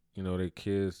make, their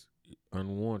kids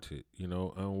unwanted,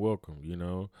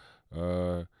 unwelcome,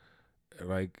 Uh,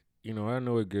 like, I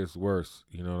know it gets worse,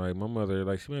 like my mother,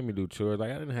 like she made me do chores.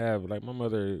 Like I didn't have, like my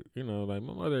mother, like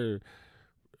my mother,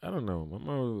 I don't know. My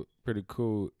mom was pretty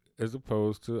cool as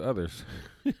opposed to others.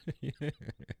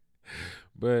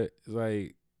 But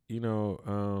like, you know,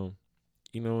 um,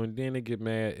 and then they get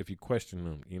mad if you question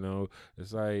them,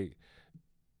 It's like,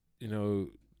 you know,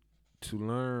 to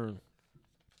learn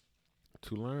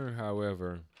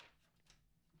however,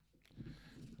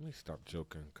 let me stop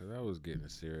joking cuz I was getting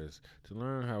serious. To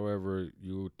learn however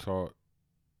you taught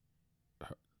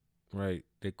right,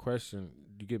 they question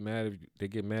you get mad if they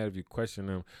get mad if you question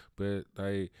them, but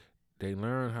like they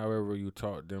learn however you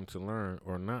taught them to learn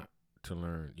or not to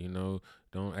learn,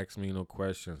 Don't ask me no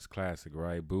questions, classic,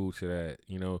 right? Boo to that.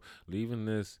 Leaving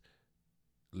this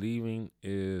leaving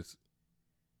is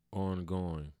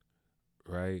ongoing,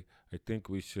 right? I think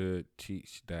we should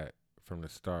teach that from the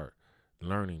start.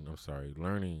 Learning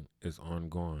is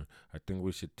ongoing. I think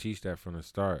we should teach that from the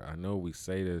start. I know we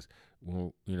say this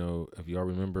when, if y'all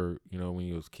remember, when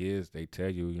you was kids, they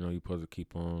tell you, you're supposed to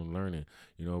keep on learning,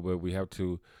 but we have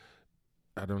to,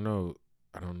 I don't know,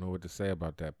 I don't know what to say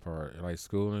about that part. Like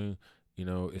schooling,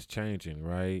 it's changing,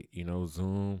 right?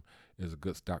 Zoom is a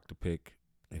good stock to pick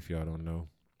if y'all don't know,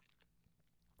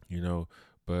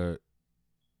 but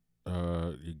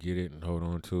you get it and hold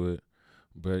on to it.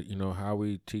 But how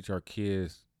we teach our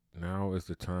kids, now is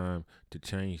the time to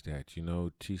change that.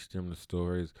 Teach them the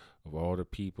stories of all the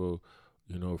people,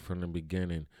 from the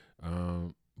beginning.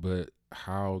 But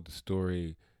how the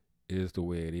story is the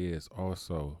way it is,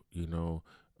 also,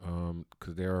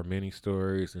 because there are many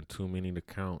stories and too many to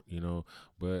count,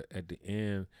 But at the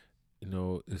end,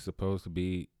 it's supposed to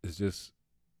be. It's just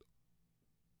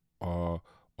all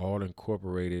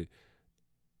incorporated,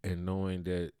 and knowing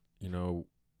that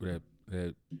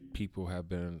that people have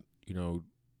been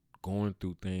going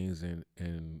through things and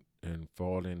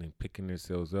falling and picking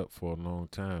themselves up for a long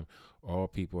time. All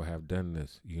people have done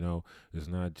this. It's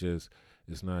not just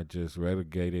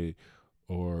relegated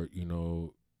or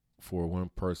for one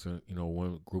person,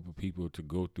 one group of people to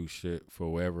go through shit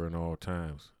forever and all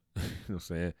times. You know what I'm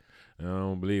saying? And I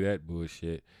don't believe that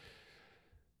bullshit.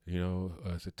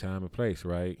 It's a time and place,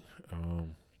 right?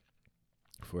 Um,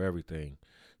 for everything.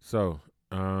 So,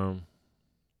 um,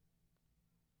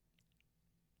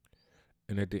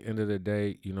 and at the end of the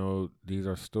day, these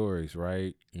are stories,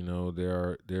 right?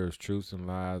 There's truths and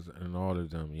lies in all of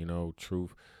them.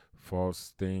 Truth,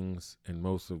 false things, and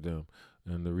most of them.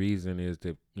 And the reason is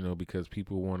that because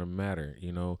people want to matter,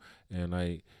 and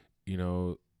like, you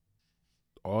know,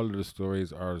 all of the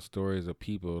stories are the stories of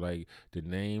people, like the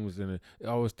names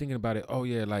I was thinking about it. Oh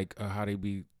yeah, like how they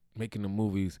be making the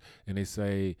movies and they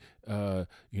say,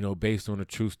 based on a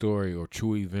true story or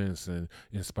true events and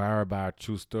inspired by a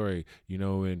true story,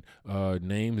 and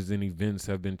names and events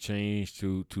have been changed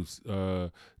to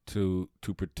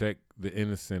protect the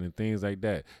innocent and things like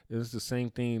that. It's the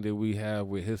same thing that we have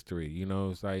with history.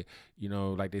 It's like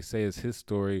like they say it's his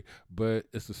story, but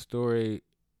it's a story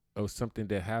of something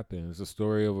that happens, a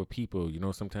story of a people.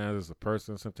 Sometimes it's a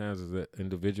person, sometimes it's an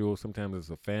individual, sometimes it's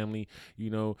a family,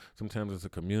 sometimes it's a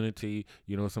community,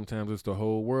 sometimes it's the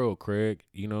whole world, Craig,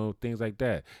 things like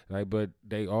that. Like, but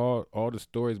they all the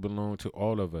stories belong to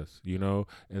all of us, and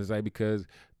it's like because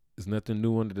there's nothing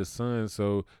new under the sun,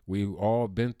 so we've all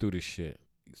been through this shit.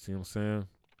 You see what I'm saying?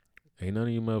 Ain't none of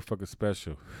you motherfuckers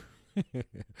special.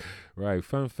 Right.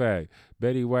 Fun fact: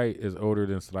 Betty White is older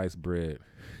than sliced bread.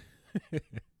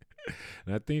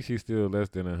 And I think she's still less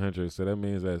than 100. So that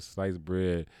means that sliced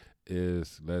bread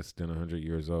is less than 100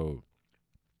 years old.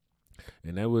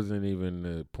 And that wasn't even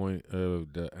the point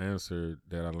of the answer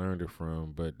that I learned it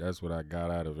from, but that's what I got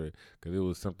out of it because it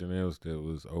was something else that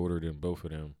was older than both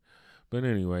of them. But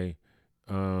anyway,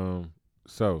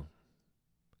 so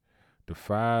the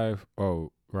five,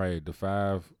 oh, right, the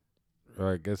five,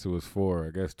 or I guess it was four. I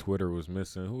guess Twitter was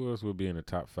missing. Who else would be in the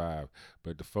top five?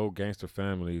 But the four gangster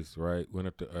families, right, went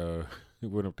up to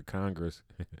went up to Congress,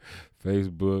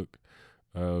 Facebook,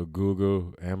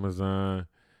 Google, Amazon,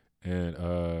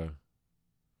 and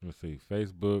let's see,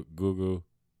 Facebook, Google,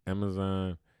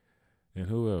 Amazon, and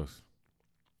who else?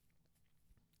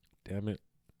 Damn it.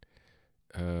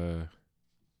 Uh,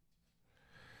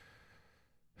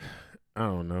 I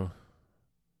don't know.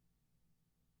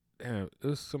 Damn, it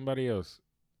was somebody else.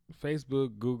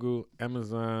 Facebook, Google,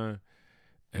 Amazon,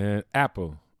 and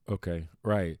Apple. Okay,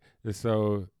 right. And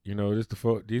so these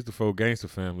the four gangster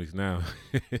families now,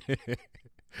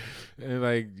 and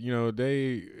like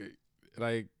they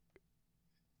like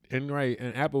and right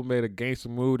and Apple made a gangster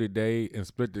move today and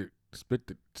split the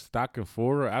stock in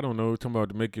four. I don't know, talking about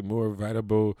to make it more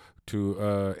valuable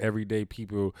to everyday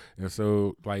people, and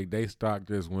so like they stock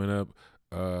just went up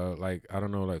like I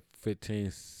don't know like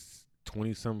 15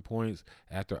 20 some points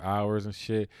after hours and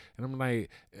shit. And I'm like,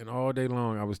 and all day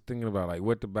long I was thinking about like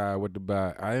what to buy, what to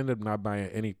buy. I ended up not buying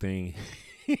anything.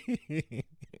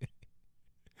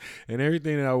 And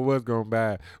everything that I was gonna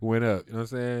buy went up. You know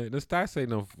what I'm saying? The stocks ain't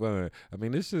no fun. I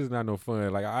mean, this shit is not no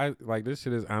fun. Like this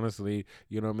shit is honestly,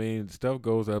 you know what I mean? Stuff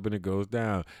goes up and it goes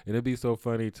down. And it'd be so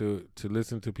funny to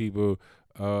listen to people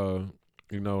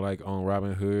like on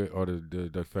Robinhood or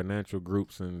the financial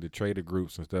groups and the trader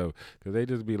groups and stuff, because they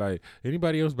just be like,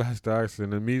 anybody else buy stocks,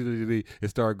 and immediately it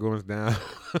start going down,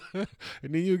 and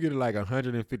then you get like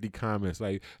 150 comments.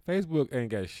 Like Facebook ain't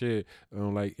got shit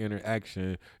on like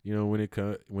interaction, when it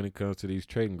comes to these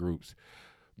trading groups.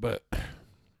 But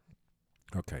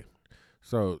okay,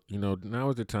 so now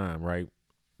is the time, right,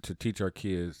 to teach our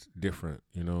kids different,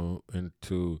 and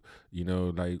to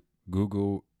like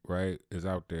Google, right, is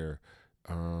out there.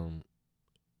 Um,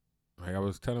 like I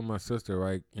was telling my sister,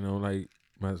 right, like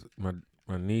my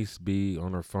my niece be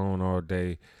on her phone all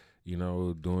day,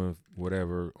 doing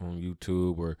whatever on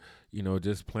YouTube or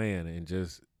just playing and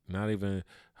just not even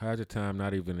half the time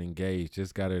not even engaged,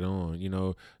 just got it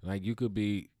on, like you could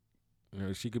be,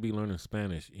 she could be learning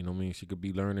Spanish, what I mean, she could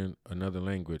be learning another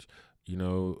language, she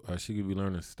could be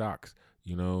learning stocks,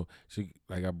 she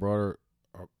like I brought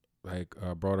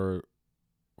her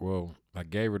well, I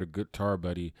gave her the guitar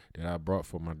buddy that I brought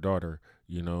for my daughter,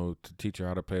 to teach her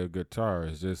how to play a guitar.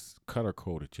 It's just color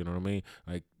coded, you know what I mean?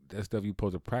 Like that stuff you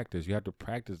supposed to practice. You have to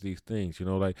practice these things,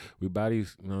 like we buy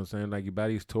these, you know what I'm saying? Like you buy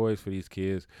these toys for these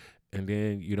kids and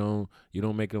then you don't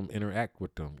make them interact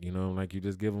with them, like you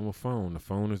just give them a phone. The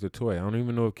phone is the toy. I don't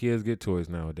even know if kids get toys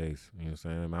nowadays, you know what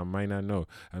I'm saying? I might not know.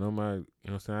 I know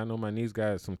I know my niece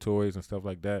got some toys and stuff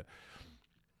like that.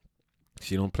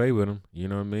 She don't play with them. You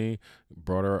know what I mean?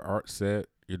 Brought her art set,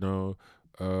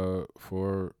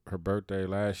 for her birthday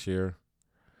last year.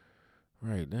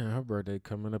 Right, damn, her birthday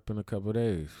coming up in a couple of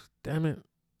days. Damn it,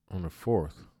 on the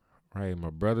 4th. Right, my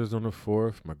brother's on the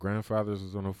 4th. My grandfather's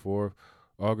is on the 4th.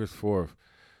 August 4th.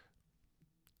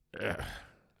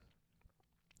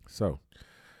 So,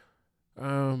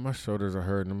 my shoulders are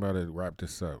hurting. I'm about to wrap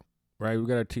this up. Right, we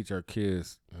gotta teach our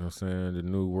kids, you know what I'm saying, the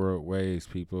new world ways,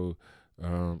 people.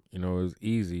 It's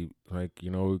easy. Like,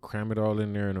 we cram it all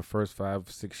in there in the first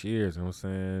 5, 6 years, you know what I'm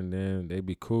saying? Then they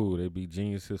be cool. They be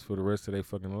geniuses for the rest of their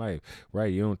fucking life.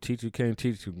 Right. You can't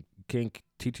teach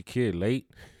a kid late.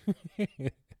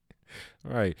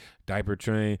 Right. Diaper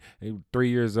train. They 3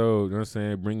 years old, you know what I'm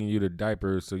saying, bringing you the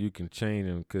diapers so you can change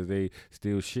them because they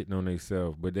still shitting on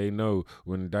themselves. But they know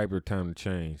when the diaper time to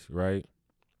change, right?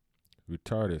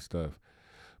 Retarded stuff.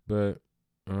 But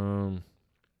um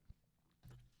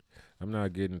I'm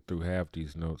not getting through half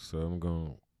these notes, so I'm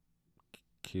gonna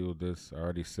kill this. I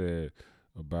already said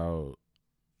about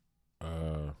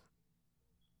uh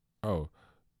oh,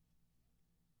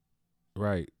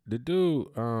 right. The dude,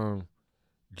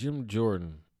 Jim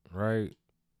Jordan, right?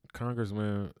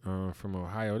 Congressman from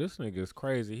Ohio. This nigga is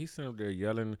crazy. He's sitting up there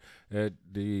yelling at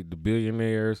the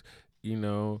billionaires, you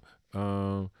know,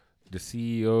 um, the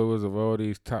CEOs of all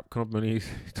these top companies.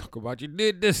 Talk about, you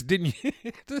did this, didn't you?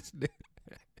 this,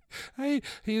 hey,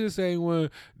 he the same one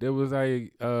that was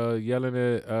like yelling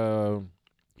at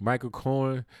Michael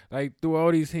Cohen, like through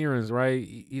all these hearings, right?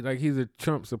 Like he's a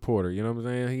Trump supporter, you know what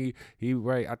I'm saying? He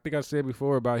right. I think I said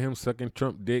before about him sucking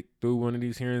Trump dick through one of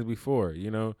these hearings before.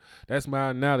 That's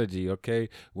my analogy. Okay,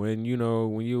 when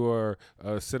you are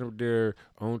sitting up there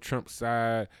on Trump's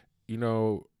side, you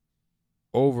know,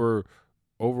 over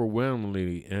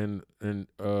overwhelmingly and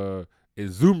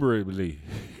exuberantly.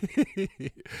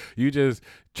 You just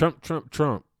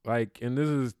Trump. Like, and this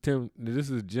is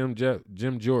Jim Jordan,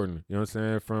 you know what I'm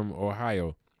saying, from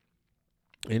Ohio.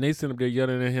 And they sent up there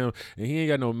yelling at him, and he ain't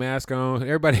got no mask on.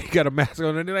 Everybody got a mask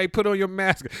on, and they like, put on your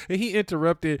mask. And he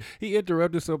interrupted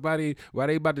somebody while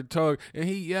they about to talk, and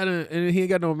he yelling, and he ain't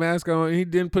got no mask on, and he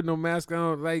didn't put no mask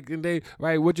on. Like, and they,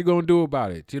 right, what you gonna do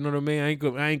about it? You know what I mean?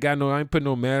 I ain't putting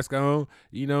no mask on.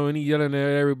 And he yelling at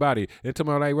everybody. And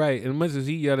talking about, like, right, and much as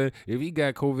he yelling, if he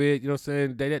got COVID, you know what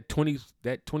I'm saying,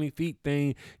 that 20 feet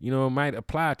thing, might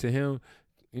apply to him.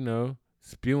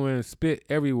 Spewing spit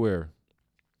everywhere.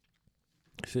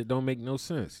 Shit don't make no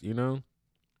sense.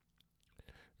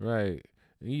 Right.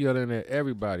 You yelling at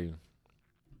everybody.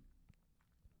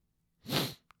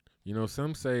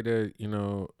 Some say that,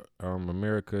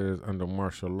 America is under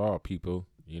martial law, people.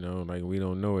 Like, we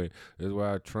don't know it. That's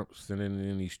why Trump's sending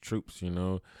in these troops,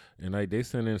 and like they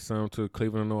sending some to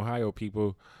Cleveland, Ohio,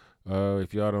 people.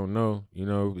 If y'all don't know,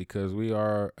 because we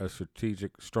are a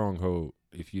strategic stronghold.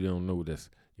 If you don't know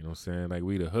this, you know what I'm saying? Like,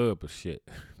 we the hub of shit.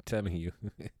 I'm telling you.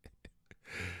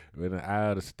 We're in the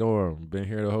eye of the storm. Been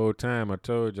here the whole time. I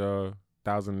told y'all,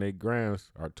 1,008 grams.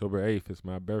 October 8th is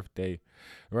my birthday.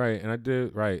 Right, and I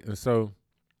did, right. And so,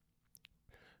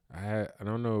 I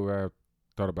don't know where I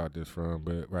thought about this from,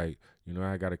 but right,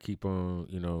 I got to keep on,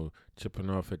 chipping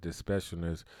off at this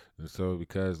specialness. And so,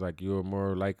 because, like, you're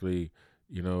more likely,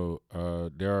 there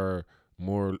are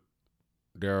more,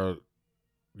 there are,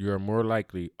 you're more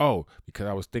likely, because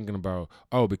I was thinking about,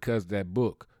 because that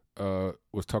book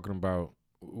was talking about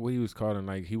what he was calling,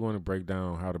 like, he wanted to break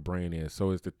down how the brain is. So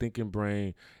it's the thinking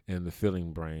brain and the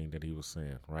feeling brain that he was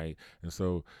saying, right? And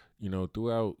so,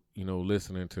 throughout,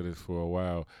 listening to this for a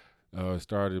while, it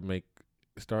started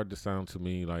to sound to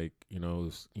me like,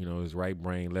 his right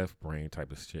brain, left brain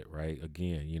type of shit, right?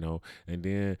 Again, and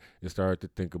then it started to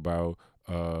think about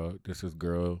this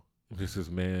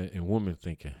is man and woman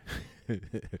thinking.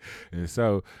 And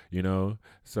so,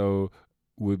 so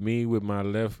with me, with my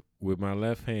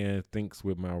left hand thinks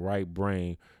with my right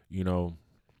brain,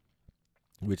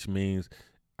 which means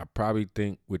I probably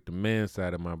think with the man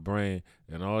side of my brain,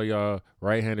 and all y'all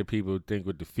right-handed people think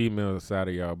with the female side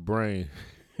of y'all brain.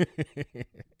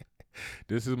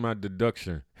 This is my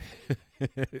deduction.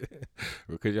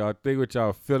 Because y'all think with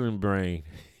y'all feeling brain.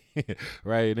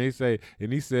 Right? And he said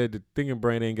the thinking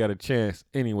brain ain't got a chance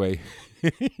anyway.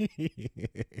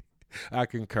 I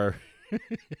concur.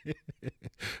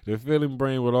 The feeling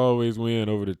brain would always win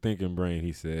over the thinking brain,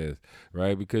 he says,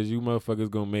 right? Because you motherfuckers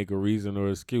gonna make a reason or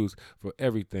excuse for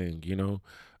everything. And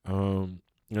I'm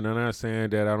not saying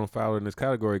that I don't follow in this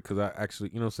category, because I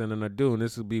actually, and I do. And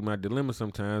this would be my dilemma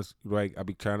sometimes. Like, I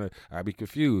be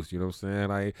confused, you know what I'm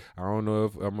saying? I don't know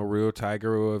if I'm a real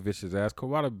tiger or a vicious ass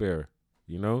koala bear,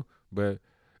 But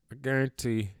I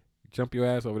guarantee, jump your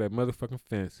ass over that motherfucking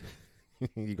fence,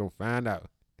 you gonna find out.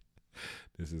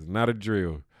 This is not a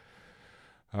drill.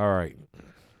 All right.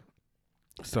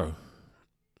 So,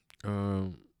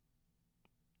 um,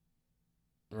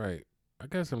 right. I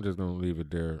guess I'm just gonna leave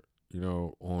it there.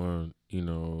 on,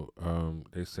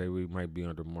 they say we might be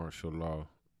under martial law.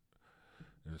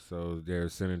 And so they're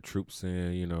sending troops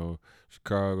in,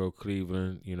 Chicago,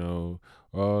 Cleveland,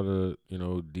 all the,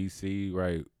 DC,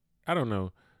 right? I don't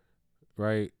know,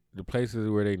 right? The places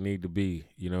where they need to be.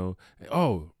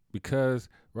 Oh, because,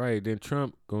 right, then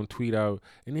Trump gonna tweet out,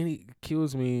 and then he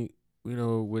kills me,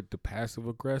 with the passive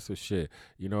aggressive shit.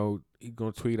 He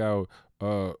gonna tweet out,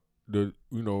 the,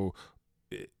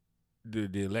 eh,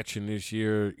 the election this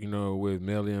year, with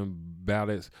mail-in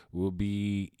ballots will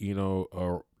be,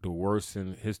 the worst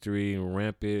in history and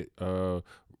rampant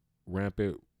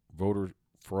voter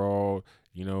fraud.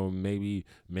 Maybe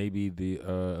the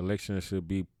election should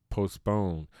be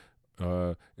postponed.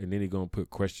 And then he gonna put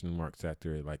question marks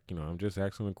after it, like, I'm just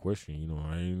asking a question.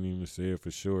 I ain't even say it for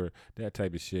sure. That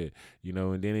type of shit.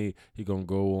 And then he gonna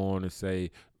go on and say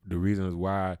the reasons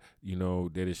why,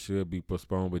 that it should be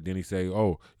postponed. But then he say,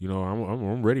 oh,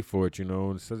 I'm ready for it.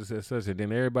 And such and such and such. And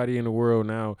then everybody in the world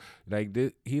now, like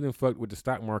this, he done fucked with the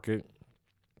stock market.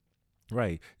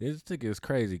 Right, this ticket is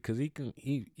crazy because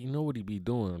you know what he be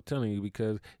doing. I'm telling you,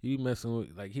 because he be messing with,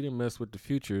 like, he didn't mess with the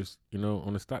futures,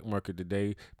 on the stock market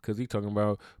today, because he talking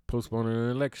about postponing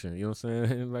an election. You know what I'm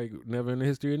saying? Like, never in the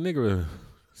history of nigger.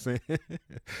 Saying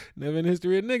never in the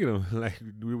history of nigger. Like,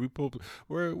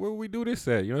 where we do this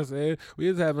at? You know what I'm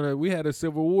saying? We had a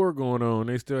civil war going on.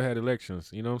 They still had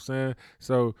elections. You know what I'm saying?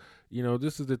 So,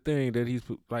 this is the thing that he's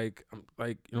like, you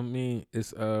know what I mean?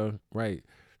 It's right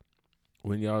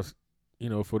when y'all,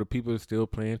 for the people that's still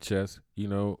playing chess,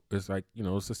 it's like,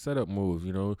 it's a setup move.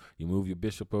 You move your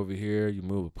bishop over here, you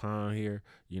move a pawn here,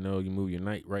 you move your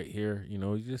knight right here,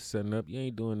 you're just setting up. You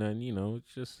ain't doing nothing,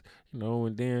 it's just,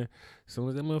 and then as soon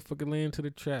as that motherfucker lay into the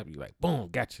trap, you like, boom,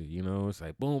 gotcha, it's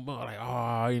like, boom, boom, like, oh,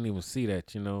 I didn't even see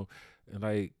that, and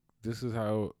like, this is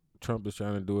how Trump is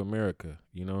trying to do America,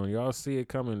 and y'all see it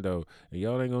coming, though, and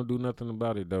y'all ain't gonna do nothing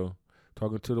about it, though.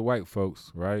 Talking to the white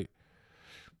folks, right?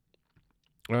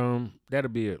 That'll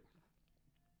be it.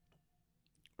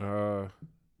 I'm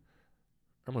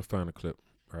gonna find a clip,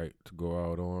 right, to go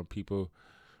out on. People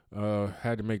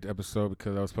had to make the episode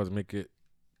because I was supposed to make it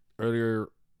earlier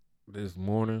this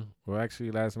morning, or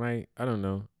actually last night. I don't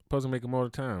know. Supposed to make them all the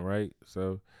time, right?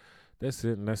 So that's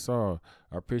it, and that's all.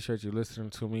 I appreciate you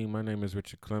listening to me. My name is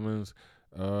Richard Clemens.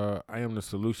 I am the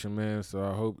solution man, so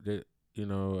I hope that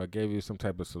I gave you some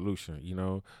type of solution.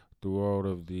 Through all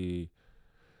of the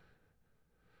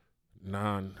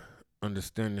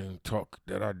non-understanding talk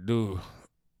that I do.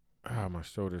 Ah, my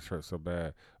shoulders hurt so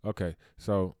bad. Okay,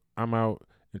 so I'm out.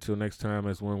 Until next time,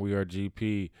 as when we are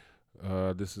GP.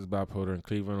 This is Bipolar in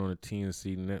Cleveland on the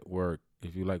TNC network.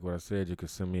 If you like what I said, you can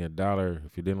send me $1.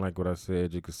 If you didn't like what I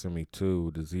said, you can send me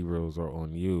 2. The zeros are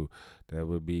on you. That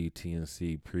would be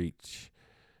TNC Preach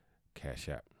Cash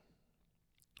App.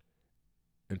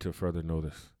 Until further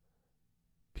notice.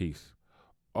 Peace.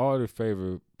 All the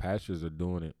favorite pastors are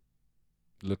doing it.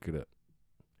 Look it up.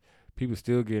 People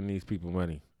still getting these people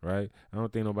money, right? I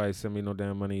don't think nobody sent me no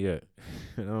damn money yet.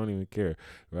 I don't even care,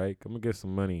 right? I'm gonna get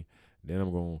some money, then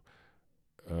I'm gonna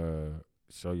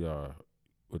show y'all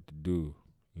what to do,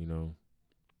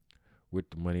 with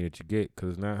the money that you get. Cause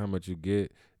it's not how much you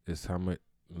get, it's how much,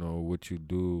 what you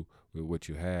do with what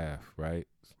you have, right?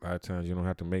 A lot of times you don't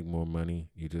have to make more money,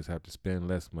 you just have to spend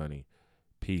less money.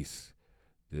 Peace.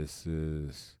 This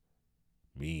is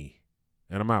me,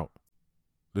 and I'm out.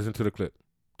 Listen to the clip.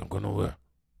 Don't go nowhere.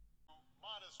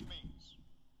 Modest means.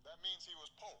 That means he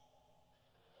was poor.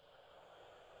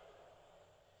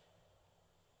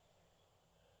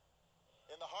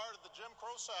 In the heart of the Jim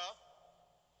Crow South,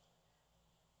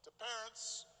 to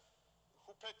parents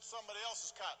who picked somebody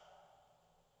else's cotton.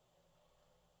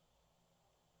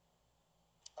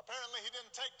 Apparently, he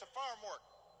didn't take to farm work.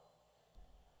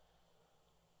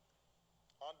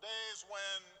 On days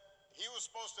when he was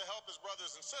supposed to help his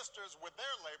brothers and sisters with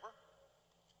their labor,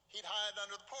 he'd hide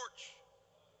under the porch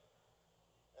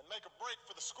and make a break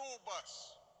for the school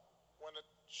bus when it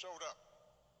showed up.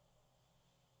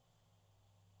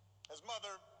 His mother,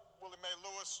 Willie Mae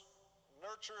Lewis,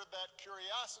 nurtured that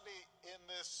curiosity in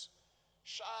this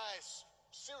shy,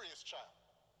 serious child.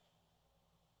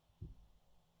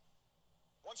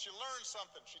 Once you learn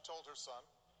something, she told her son,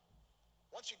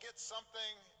 once you get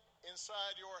something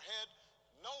inside your head,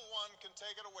 no one can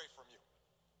take it away from you.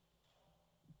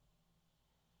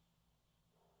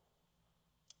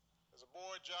 As a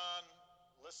boy, John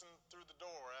listened through the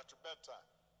door after bedtime.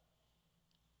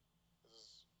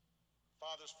 His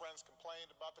father's friends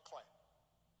complained about the Klan.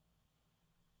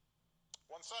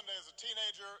 One Sunday as a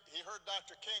teenager, he heard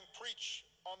Dr. King preach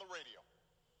on the radio.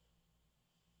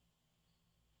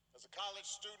 As a college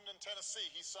student in Tennessee,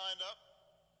 he signed up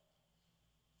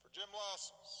Jim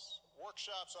Lawson's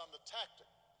workshops on the tactic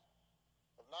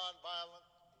of nonviolent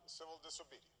civil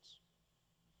disobedience.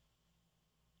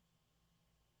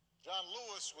 John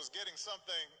Lewis was getting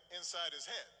something inside his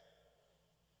head,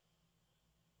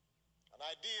 an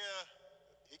idea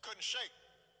he couldn't shake,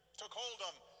 took hold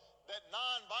of him, that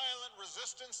nonviolent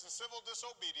resistance and civil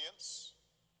disobedience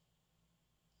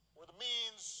were the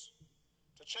means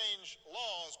to change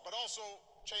laws, but also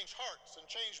change hearts and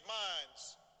change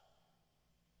minds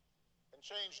and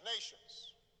change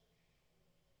nations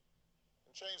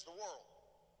and change the world.